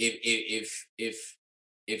if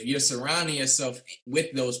you're surrounding yourself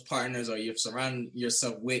with those partners, or you're surrounding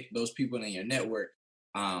yourself with those people in your network,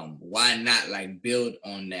 why not like build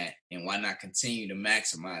on that, and why not continue to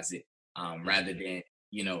maximize it, rather than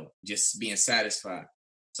just being satisfied.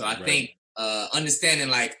 So I think understanding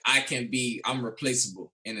like I'm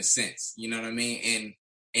replaceable in a sense, you know what I mean,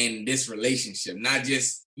 in this relationship, not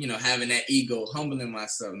just having that ego, humbling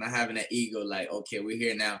myself, not having that ego like, okay, we're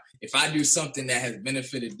here now. If I do something that has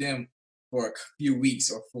benefited them for a few weeks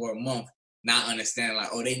or for a month, not understanding like,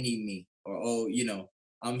 oh, they need me, or oh,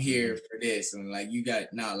 I'm here for this, and like you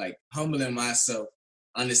got now, like humbling myself,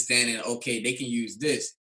 understanding, okay, they can use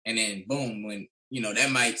this, and then boom, when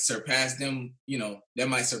that might surpass them, that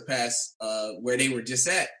might surpass where they were just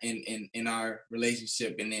at in our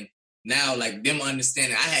relationship, and then now like them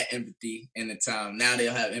understanding I had empathy in the time, now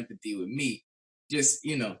they'll have empathy with me. Just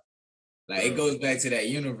like it goes back to that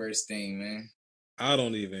universe thing, man.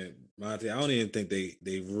 Montae, I don't even think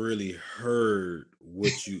they really heard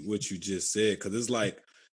what you just said, because it's like,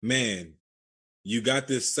 man, you got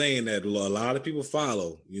this saying that a lot of people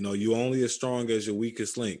follow. You only as strong as your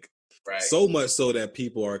weakest link. Right. So much so that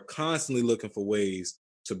people are constantly looking for ways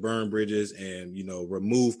to burn bridges and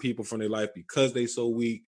remove people from their life because they so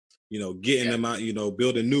weak. Getting them out.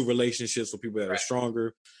 Building new relationships with people that are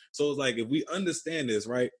stronger. So it's like, if we understand this,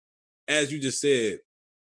 right, as you just said,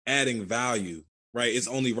 adding value, right? It's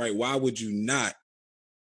only right. Why would you not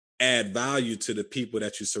add value to the people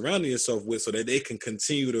that you're surrounding yourself with, so that they can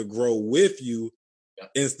continue to grow with you,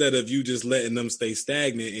 instead of you just letting them stay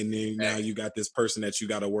stagnant, and then now you got this person that you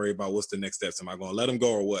got to worry about, what's the next steps? Am I going to let them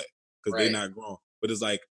go or what? Because they're not growing. But it's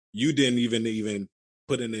like, you didn't even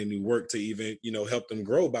put in any work to even help them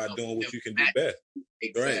grow by doing what you can do best.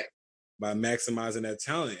 Exactly. Right. by maximizing that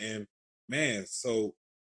talent. And man, so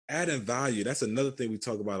adding value, that's another thing we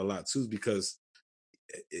talk about a lot too, because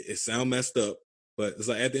it sounds messed up, but it's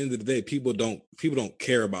like at the end of the day, people don't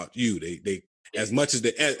care about you. They as much as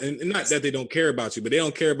they, and not that they don't care about you, but they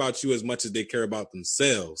don't care about you as much as they care about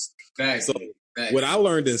themselves. So Exactly. what I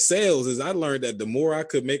learned in sales is I learned that the more I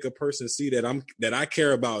could make a person see that I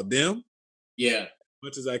care about them, yeah, as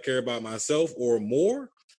much as I care about myself or more,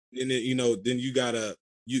 then then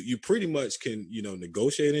you pretty much can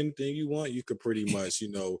negotiate anything you want. You could pretty much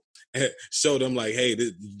show them like, hey,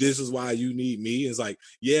 this is why you need me. It's like,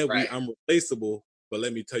 yeah, right. I'm replaceable, but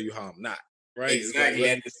let me tell you how I'm not. Right? It's like, Exactly.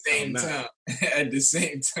 let At me the tell you how I'm same not time. At the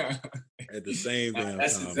same time. at the same damn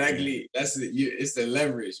That's time, man. exactly it's the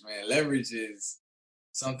leverage, man. Leverage is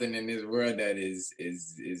something in this world that is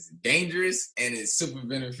dangerous and is super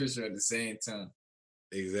beneficial at the same time.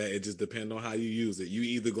 Exactly. It just depends on how you use it. You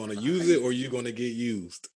either gonna use it or you're gonna get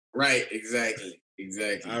used. Right, exactly.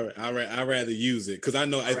 Exactly. I rather use it because I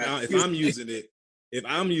know All right. if I'm using it,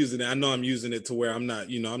 I know I'm using it to where I'm not,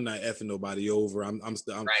 I'm not effing nobody over. I'm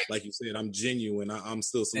still, Right. like you said, I'm genuine. I'm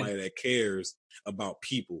still And, somebody that cares about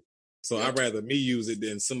people. So yep. I'd rather me use it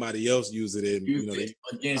than somebody else use it and Use they it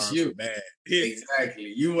against harm so you. bad. Yeah,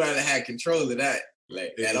 Exactly. You rather have control of that,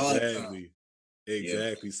 like at all times. exactly, Yeah.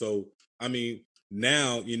 exactly. So I mean,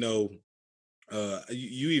 now you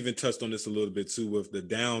even touched on this a little bit too with the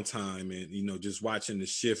downtime and just watching the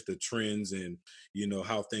shift, the trends, and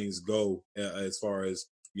how things go as far as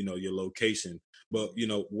your location. But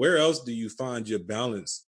where else do you find your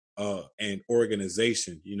balance and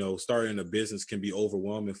organization? Starting a business can be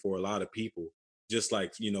overwhelming for a lot of people, just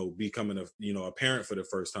like becoming a parent for the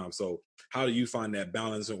first time. So how do you find that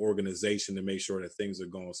balance and organization to make sure that things are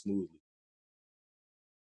going smoothly?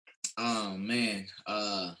 Oh man.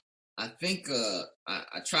 I think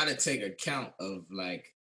I try to take account of like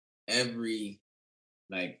every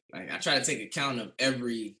like I try to take account of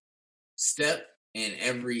every step and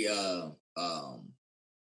every how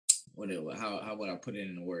would I put it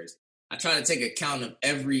in the words? I try to take account of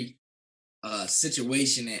every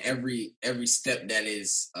situation and every step that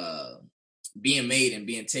is being made and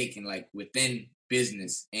being taken like within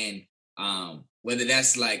business, and whether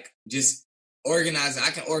that's like just organizing. I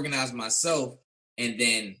can organize myself, and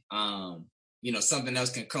then something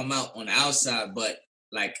else can come out on the outside, but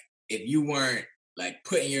like if you weren't like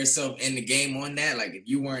putting yourself in the game on that, like if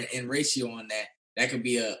you weren't in ratio on that, that could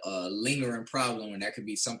be a lingering problem, and that could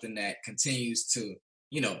be something that continues to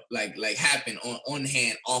like happen on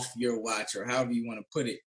hand off your watch or however you want to put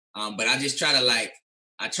it. But I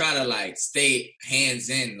try to like stay hands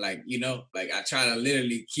in, like like I try to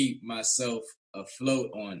literally keep myself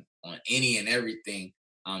afloat on any and everything,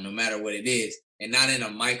 no matter what it is, and not in a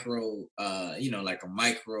micro, like a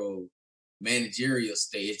micro managerial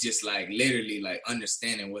state. It's just like literally like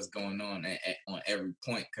understanding what's going on on every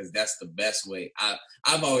point, because that's the best way.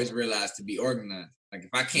 I've always realized to be organized. Like if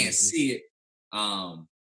I can't Hmm. see it,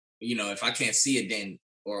 if I can't see it, then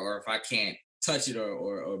or if I can't touch it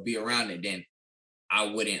or be around it, then I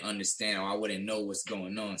wouldn't understand or I wouldn't know what's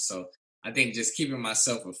going on. So I think just keeping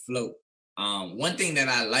myself afloat. One thing that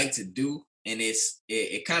I like to do, and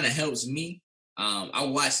it kind of helps me. I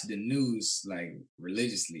watch the news like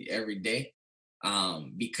religiously every day,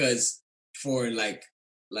 because for like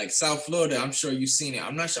South Florida, I'm sure you've seen it.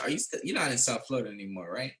 I'm not sure. You're not in South Florida anymore,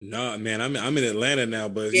 right? No, man, I'm in Atlanta now,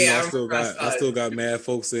 but Yeah, I I remember still I got saw it. mad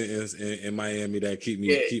folks in Miami that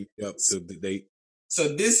Yeah. keep me up to the date.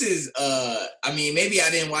 So this is I mean, maybe I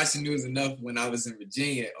didn't watch the news enough when I was in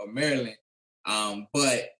Virginia or Maryland.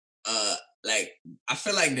 But like I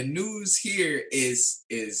feel like the news here is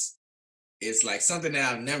like something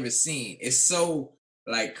that I've never seen. It's so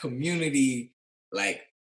like community like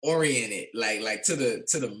oriented, like to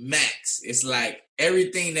the max. It's like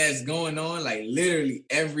everything that's going on, like literally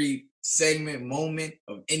every segment moment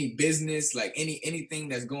of any business, like anything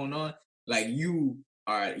that's going on, like you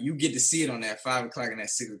get to see it on that 5 o'clock and that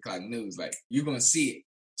 6 o'clock news. Like you're gonna see it.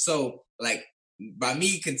 So like by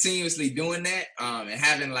me continuously doing that, and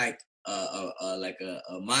having like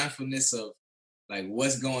a mindfulness of like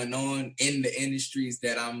what's going on in the industries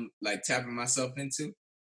that I'm like tapping myself into,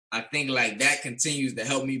 I think like that continues to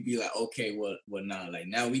help me be like, okay, well, nah, like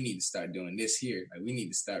now we need to start doing this here. Like we need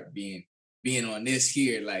to start being on this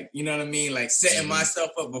here. Like, you know what I mean? Like setting Hmm.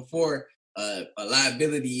 myself up before a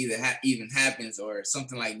liability even happens or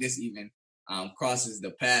something like this even crosses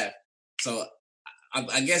the path. So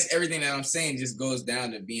I guess everything that I'm saying just goes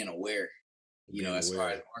down to being aware, Being as far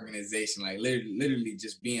as aware. organization, like literally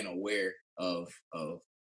just being aware of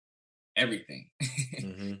everything.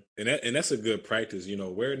 Mm-hmm. And that's a good practice.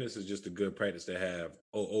 Awareness is just a good practice to have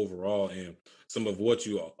overall. And some of what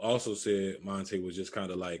you also said, Montae, was just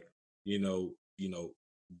kind of like, you know, you know,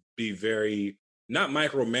 be very not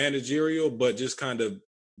micromanagerial, but just kind of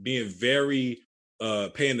being very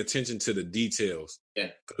paying attention to the details. Yeah.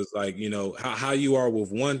 Because like, how you are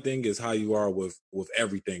with one thing is how you are with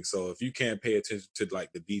everything. So if you can't pay attention to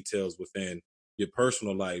like the details within your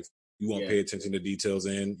personal life, you won't Yeah. pay attention to details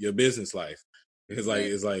in your business life. Exactly.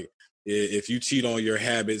 It's like if you cheat on your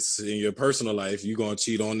habits in your personal life, you're gonna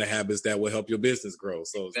cheat on the habits that will help your business grow.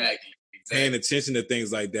 So it's like paying Exactly. attention to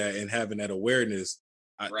things like that and having that awareness.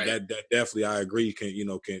 Right. That definitely I agree can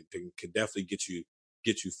definitely get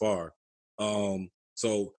you far.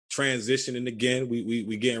 So transitioning again,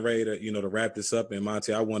 we getting ready to to wrap this up. And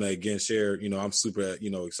Monte, I want to again share. I'm super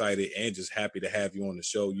excited and just happy to have you on the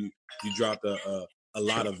show. You dropped a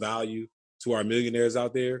lot of value to our millionaires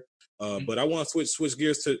out there. But I want to switch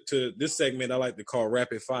gears to this segment I like to call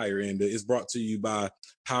Rapid Fire, and it's brought to you by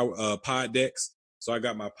Pod Decks. So I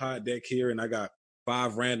got my Pod Deck here, and I got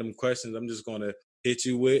 5 random questions. I'm just gonna hit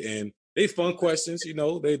you with, and they fun questions. They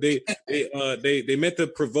meant to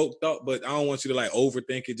provoke thought, but I don't want you to like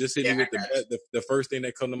overthink it. Just hit Yeah, me I with got you. the first thing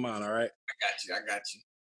that come to mind. All right, I got you. I got you.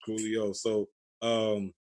 coolio. So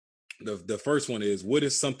um, the first one is, what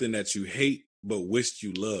is something that you hate but wished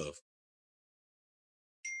you love?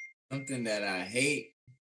 Something that I hate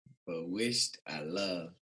but wished I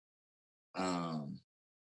loved. Um,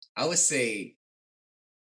 I would say,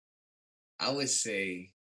 I would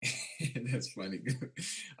say, that's funny.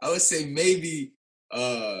 I would say maybe,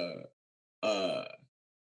 uh, uh,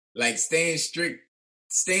 like staying strict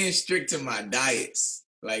to my diets.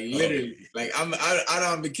 Like Oh, literally, like I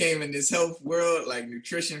don't became in this health world, like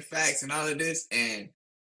nutrition facts and all of this, and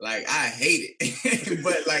like I hate it,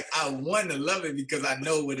 but like I want to love it because I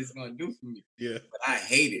know what it's gonna do for me. yeah. But I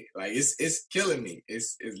hate it. Like it's killing me.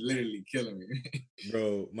 It's literally killing me.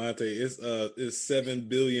 Bro, Monte, it's 7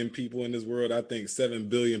 billion people in this world. I think 7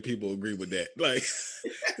 billion people agree with that. Like,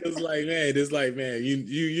 it's like man,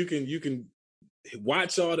 you can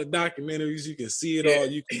watch all the documentaries, you can see it Yeah. all,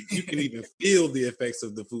 you can even feel the effects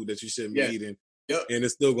of the food that you shouldn't be Yeah. eating, Yep. and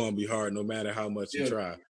it's still gonna be hard no matter how much you Yeah.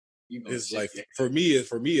 try. You gonna It's shake like your for me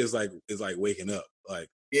it's like waking up. Like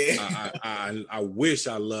yeah. I wish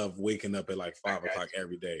I loved waking up at like I 5 o'clock got you.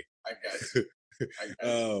 every day. I got you. I got you.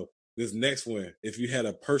 uh, this next one, if you had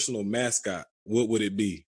a personal mascot, what would it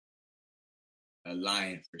be? A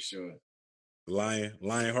lion for sure. Lion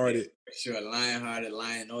Yeah, hearted. for sure. Lion hearted,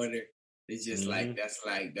 lion order. It's just Mm-hmm.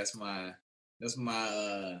 that's my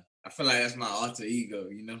I feel like that's my alter ego,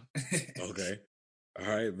 you know? If Okay. All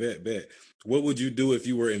right. Bet. What would you do if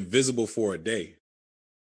you were invisible for a day?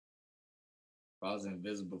 I was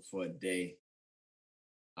invisible for a day,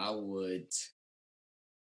 I would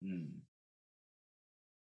if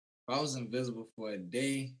I was invisible for a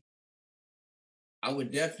day, I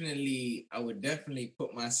would definitely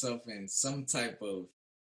put myself in some type of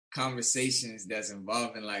conversations that's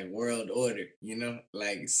involving like world order, you know,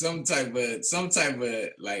 like some type of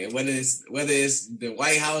like whether it's the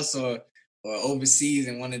White House or overseas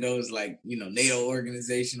in one of those like NATO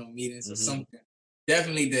organizational meetings or Mm-hmm. something.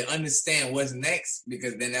 Definitely to understand what's next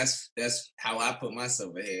because then that's how I put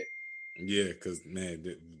myself ahead. Yeah, because man,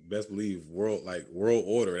 best believe world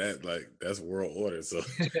order. That's world order. So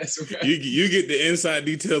That's right. you get the inside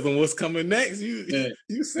details on what's coming next. Yeah,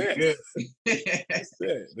 You we set. good. You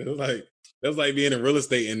set. That's like being in real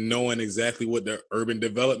estate and knowing exactly what their urban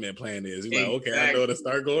development plan is. You're like, okay, I know to Exactly.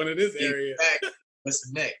 start going to this area. Exactly.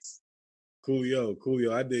 What's next?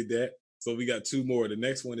 Coolio. I did that. So we got 2 more. The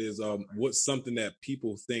next one is what's something that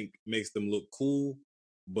people think makes them look cool,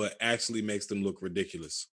 but actually makes them look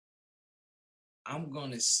ridiculous. I'm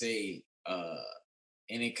gonna say, and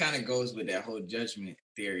it kind of goes with that whole judgment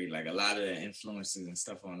theory, like a lot of the influencers and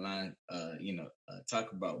stuff online,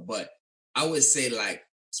 talk about. But I would say, like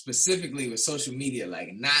specifically with social media, like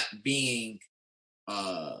not being,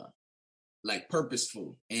 uh, like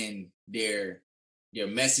purposeful in their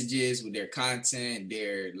messages with their content,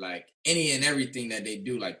 their like any and everything that they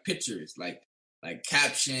do, like pictures, like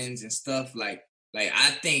captions and stuff. Like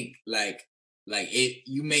I think like it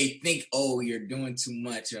you may think, oh, you're doing too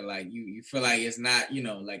much, or like you feel like it's not,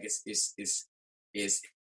 like it's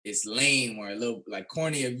it's lame or a little like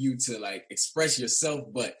corny of you to like express yourself,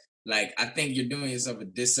 but like I think you're doing yourself a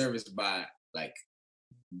disservice by like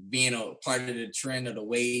being a part of the trend or the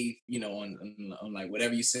wave, on like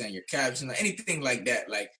whatever you say on your caption or anything like that.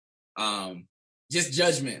 Like, um, just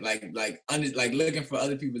judgment, like looking for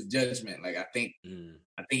other people's judgment. Like I think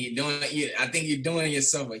you're doing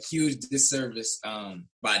yourself a huge disservice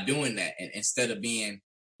by doing that, and instead of being,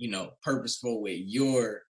 purposeful with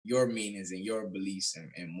your meanings and your beliefs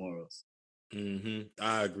and morals.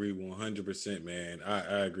 I agree 100%, man.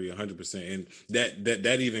 I agree 100%, and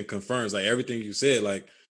that even confirms like everything you said. Like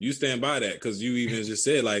you stand by that because you even just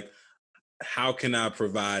said like, how can I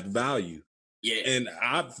provide value? Yeah. And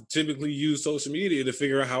I've typically used social media to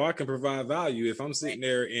figure out how I can provide value. If I'm Right. sitting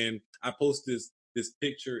there and I post this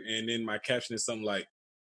picture and then my caption is something like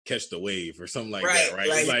 "catch the wave" or something like Right. that, right?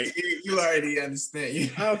 It's Like like, you already understand.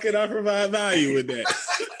 how can I provide value with that?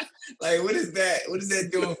 Like what is that? What is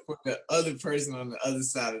that doing for the other person on the other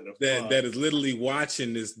side of the phone? That is literally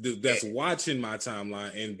watching Yeah. that's watching my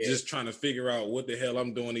timeline and Yeah. just trying to figure out what the hell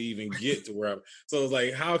I'm doing to even get to where I'm. So it's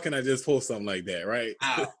like, how can I just post something like that, right?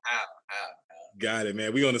 How? Got it,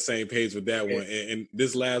 man. We on the same page with that Yeah. one. And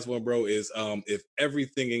this last one, bro, is if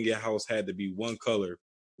everything in your house had to be one color,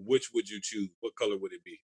 which would you choose? What color would it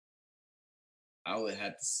be? I would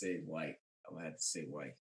have to say white. I would have to say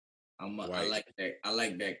white. I White. like that. I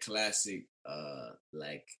like that classic,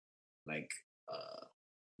 like,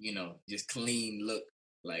 just clean look.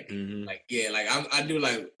 Like, Mm-hmm. yeah, like I do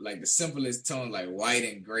like the simplest tone, like white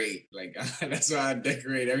and gray. Like that's why I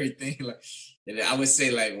decorate everything. Like, and I would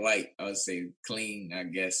say like white. I would say clean. I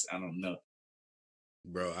guess I don't know.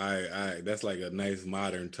 Bro, I that's like a nice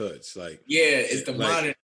modern touch. Like, Yeah, it's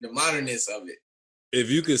like the modernness of it. if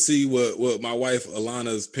you could see what my wife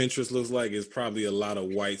Alana's Pinterest looks like, it's probably a lot of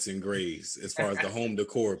whites and grays as far as the home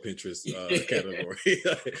decor Pinterest Yeah. category.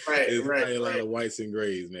 Right, It's right, probably a lot right. of whites and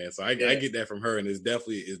grays, man. So I Yeah, get that from her, and it's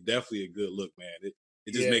definitely a good look, man. It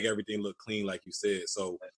just yeah. make everything look clean, like you said.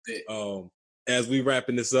 So, That's it. um, as we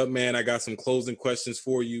wrapping this up, man, I got some closing questions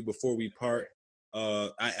for you before we part.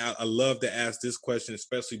 I love to ask this question,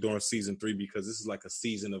 especially during season 3, because this is like a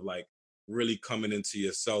season of like really coming into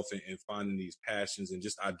yourself and finding these passions and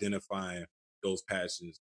just identifying those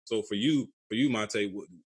passions. So for you, Monte,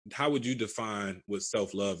 how would you define what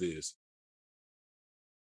self-love is?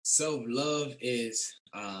 Self-love is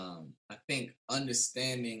I think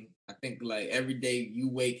understanding, I think like every day you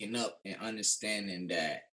waking up and understanding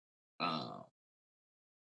that um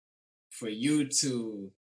for you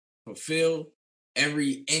to fulfill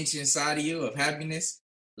every inch inside of you of happiness,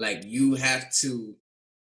 like you have to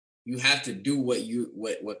do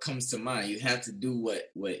what comes to mind. You have to do what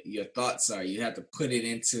your thoughts are. You have to put it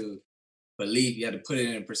into belief. You have to put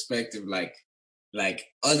it in perspective. Like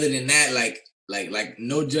other than that, like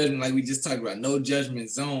no judgment. Like we just talked about, no judgment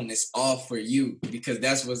zone. It's all for you because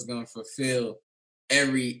that's what's gonna fulfill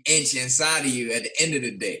every inch inside of you at the end of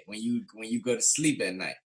the day when you go to sleep at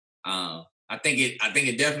night. I think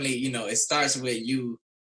it definitely, it starts with you.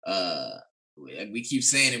 Uh, we keep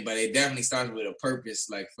saying it, but it definitely starts with a purpose,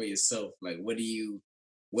 like for yourself. Like, what do you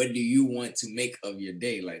want to make of your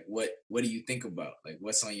day? Like, what do you think about? Like,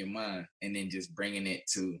 what's on your mind, and then just bringing it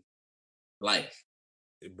to life.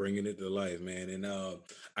 Bringing it to life, man. And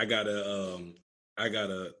I got a I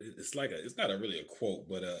got a it's like it's not a really a quote,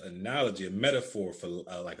 but an analogy, a metaphor for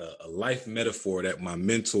like a life metaphor that my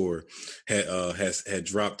mentor had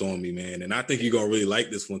dropped on me, man. And I think you're gonna really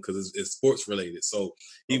like this one because it's sports related. So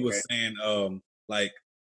he Okay. was saying like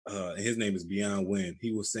his name is Beyond Win.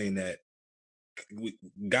 He was saying that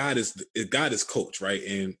God is coach, right?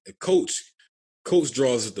 And a coach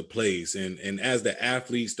draws us the plays, and as the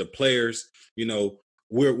athletes, the players, you know,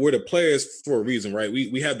 we're the players for a reason, right?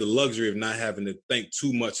 We have the luxury of not having to think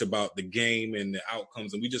too much about the game and the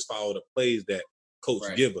outcomes, and we just follow the plays that coach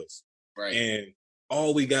Right. give us, Right. and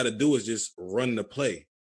all we got to do is just run the play.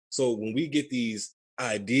 So when we get these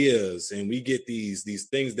ideas and we get these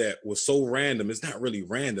things that were so random, it's not really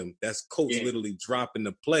random. That's coach Yeah. literally dropping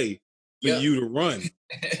the play for Yep. you to run.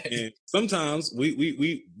 And sometimes we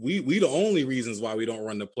the only reasons why we don't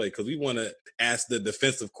run the play because we want to ask the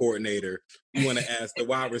defensive coordinator, we want to ask the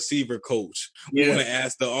wide receiver coach, we want Yeah. to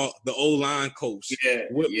ask the O line coach, Yeah.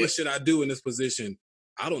 Yeah. what should I do in this position?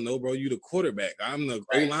 I don't know, bro. You the quarterback. I'm the O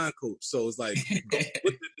Right. line coach. So it's like, go,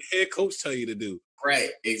 what did the head coach tell you to do?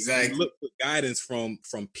 Right. We Exactly. look for guidance from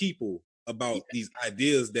people about Yeah. these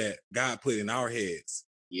ideas that God put in our heads,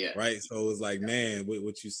 Yeah. right? So it's like, man,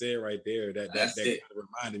 what you said right there, that That's kind it. of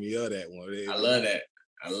reminded me of that one. I love that.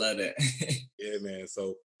 I love that. Yeah, man.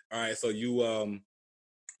 So all right, so you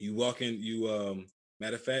walk in,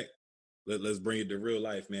 matter of fact, let's bring it to real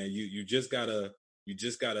life, man. You just got a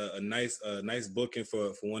nice booking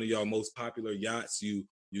for one of y'all most popular yachts. You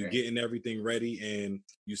Okay. getting everything ready, and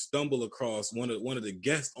you stumble across one of the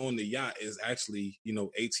guests on the yacht is actually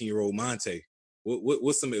 18-year-old Monte.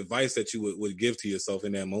 What's some advice that you would give to yourself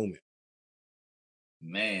in that moment?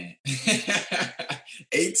 Man,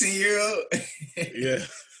 18-year-old. Yeah.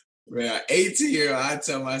 Well, 18-year-old, I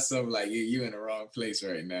tell myself like you in the wrong place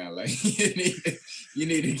right now. Like you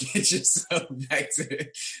need to get yourself back to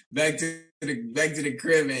the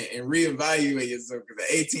crib and reevaluate yourself. Because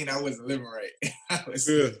at 18, I wasn't living right. I was,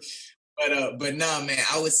 Yeah. but nah, man.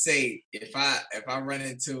 I would say if I run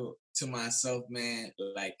into myself, man,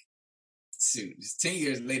 like shoot, just 10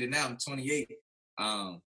 years later now, I'm 28.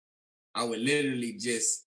 I would literally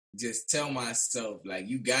just tell myself like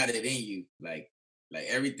you got it in you, like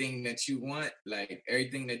everything that you want, like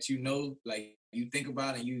everything that you know, like you think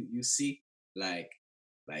about and you see, like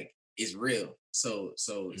it's real. Mm-hmm.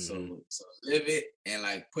 So live it and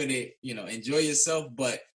like put it, enjoy yourself,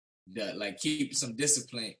 but like keep a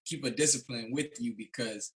discipline with you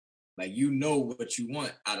because like you know what you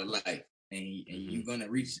want out of life and Mm-hmm. you're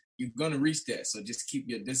gonna reach that. So just keep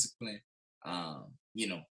your discipline, you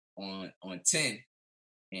know, on 10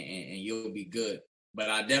 and you'll be good. But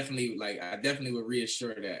I definitely would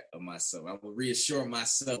reassure that of myself. I would reassure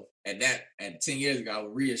myself at 10 years ago, I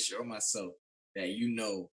would reassure myself that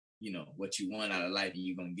what you want out of life and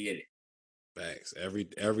you're gonna get it. Facts.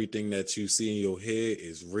 Everything that you see in your head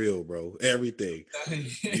is real, bro. Everything.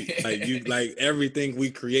 You like everything we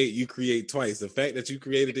create, you create twice. The fact that you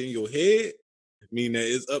created it in your head mean that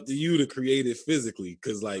it's up to you to create it physically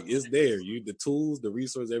because like it's there. You the tools, the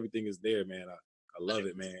resources, everything is there, man. I love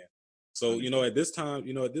it, man. So, at this time,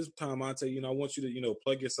 Montae, I want you to,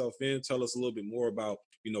 plug yourself in, tell us a little bit more about,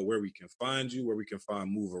 where we can find you, where we can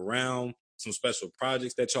find Move Around, some special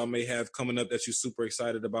projects that y'all may have coming up that you're super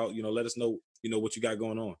excited about. Let us know, what you got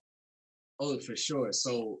going on. Oh, for sure.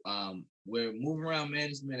 So we're Moving Around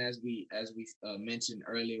Management, as we mentioned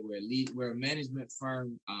earlier. We're a management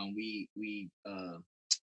firm. We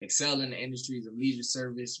excel in the industries of leisure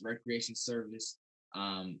service, recreation service,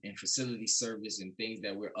 and facility service, and things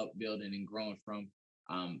that we're upbuilding and growing from.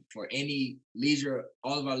 For any leisure,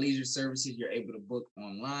 all of our leisure services, you're able to book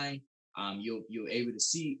online. You'll able to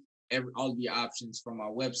see all of the options from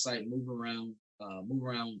our website,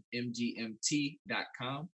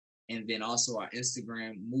 movearoundmgmt.com, and then also our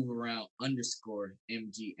Instagram,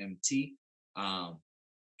 movearound_mgmt.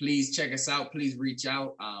 Please check us out. Please reach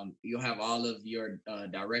out. You'll have all of your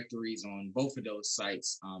directories on both of those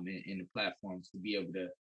sites in the platforms to be able to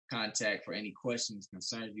contact for any questions,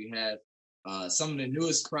 concerns you have. Some of the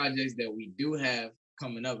newest projects that we do have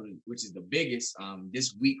coming up, which is the biggest,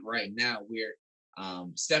 this week right now, we're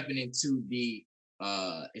stepping into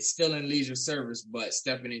it's still in leisure service, but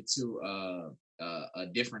stepping into a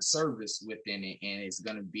different service within it, and it's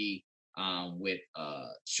going to be with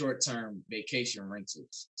short-term vacation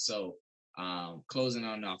rentals. So closing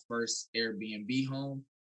on our first Airbnb home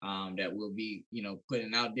that we'll be,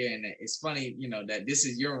 putting out there. And it's funny, that this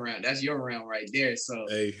is your round. That's your round right there. So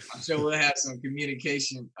Hey. I'm sure we'll have some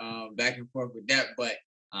communication back and forth with that. But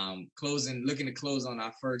looking to close on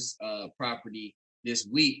our first property this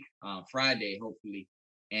week, Friday, hopefully.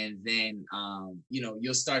 And then,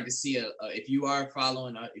 you'll start to see if you are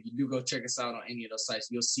following, if you do go check us out on any of those sites,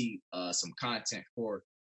 you'll see some content for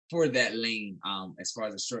that lane as far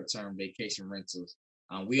as the short-term vacation rentals.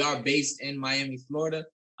 We are based in Miami, Florida,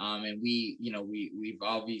 and we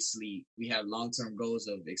have long-term goals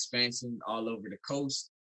of expansion all over the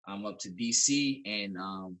coast, up to DC and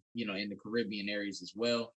in the Caribbean areas as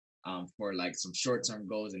well. For like some short-term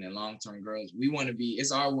goals and then long-term goals, we want to be.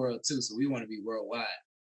 It's our world too, so we want to be worldwide.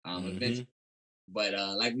 Eventually. But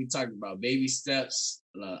like we talked about, baby steps,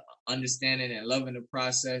 understanding and loving the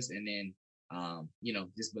process, and then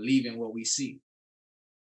just believing what we see.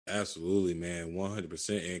 Absolutely, man,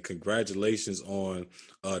 100%, and congratulations on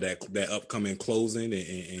that upcoming closing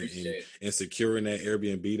and securing that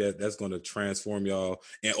Airbnb. That's going to transform y'all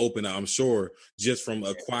and open up. I'm sure just from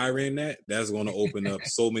acquiring that's going to open up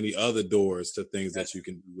so many other doors to things that you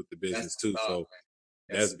can do with the business too. So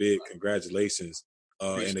that's big. Congratulations.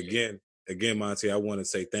 And again, Montae, I want to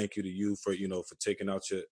say thank you to you for taking out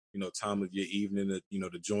your time of your evening to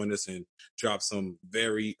join us and drop some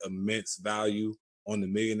very immense value on the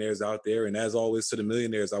millionaires out there. And as always, to the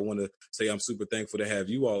millionaires, I want to say I'm super thankful to have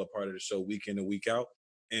you all a part of the show week in and week out.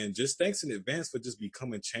 And just thanks in advance for just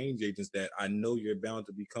becoming change agents that I know you're bound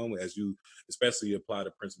to become as you especially apply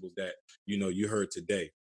the principles that you heard today.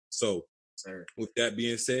 So with that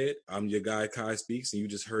being said, I'm your guy, Kai Speaks, and you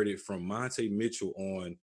just heard it from Montae Mitchell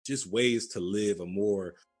on just ways to live a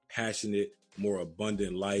more passionate, more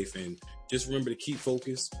abundant life. And just remember to keep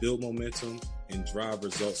focused, build momentum, and drive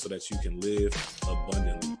results so that you can live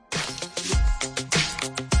abundantly.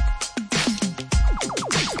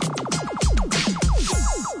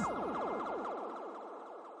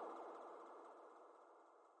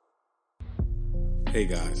 Hey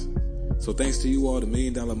guys, so thanks to you all, the $1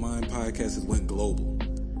 Million Mind podcast has went global.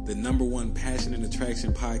 The number one passion and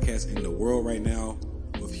attraction podcast in the world right now,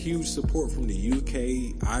 with huge support from the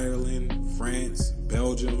UK, Ireland, France,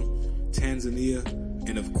 Belgium, Tanzania,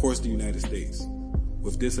 and of course the United States.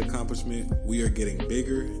 With this accomplishment, we are getting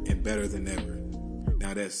bigger and better than ever.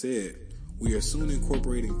 Now that said, we are soon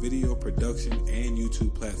incorporating video production and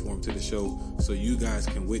YouTube platform to the show so you guys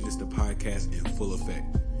can witness the podcast in full effect.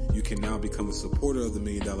 You can now become a supporter of the $1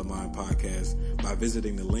 Million Mind podcast by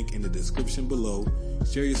visiting the link in the description below.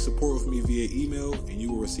 Share your support with me via email and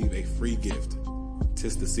you will receive a free gift.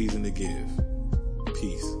 'Tis the season to give.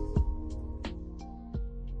 Peace.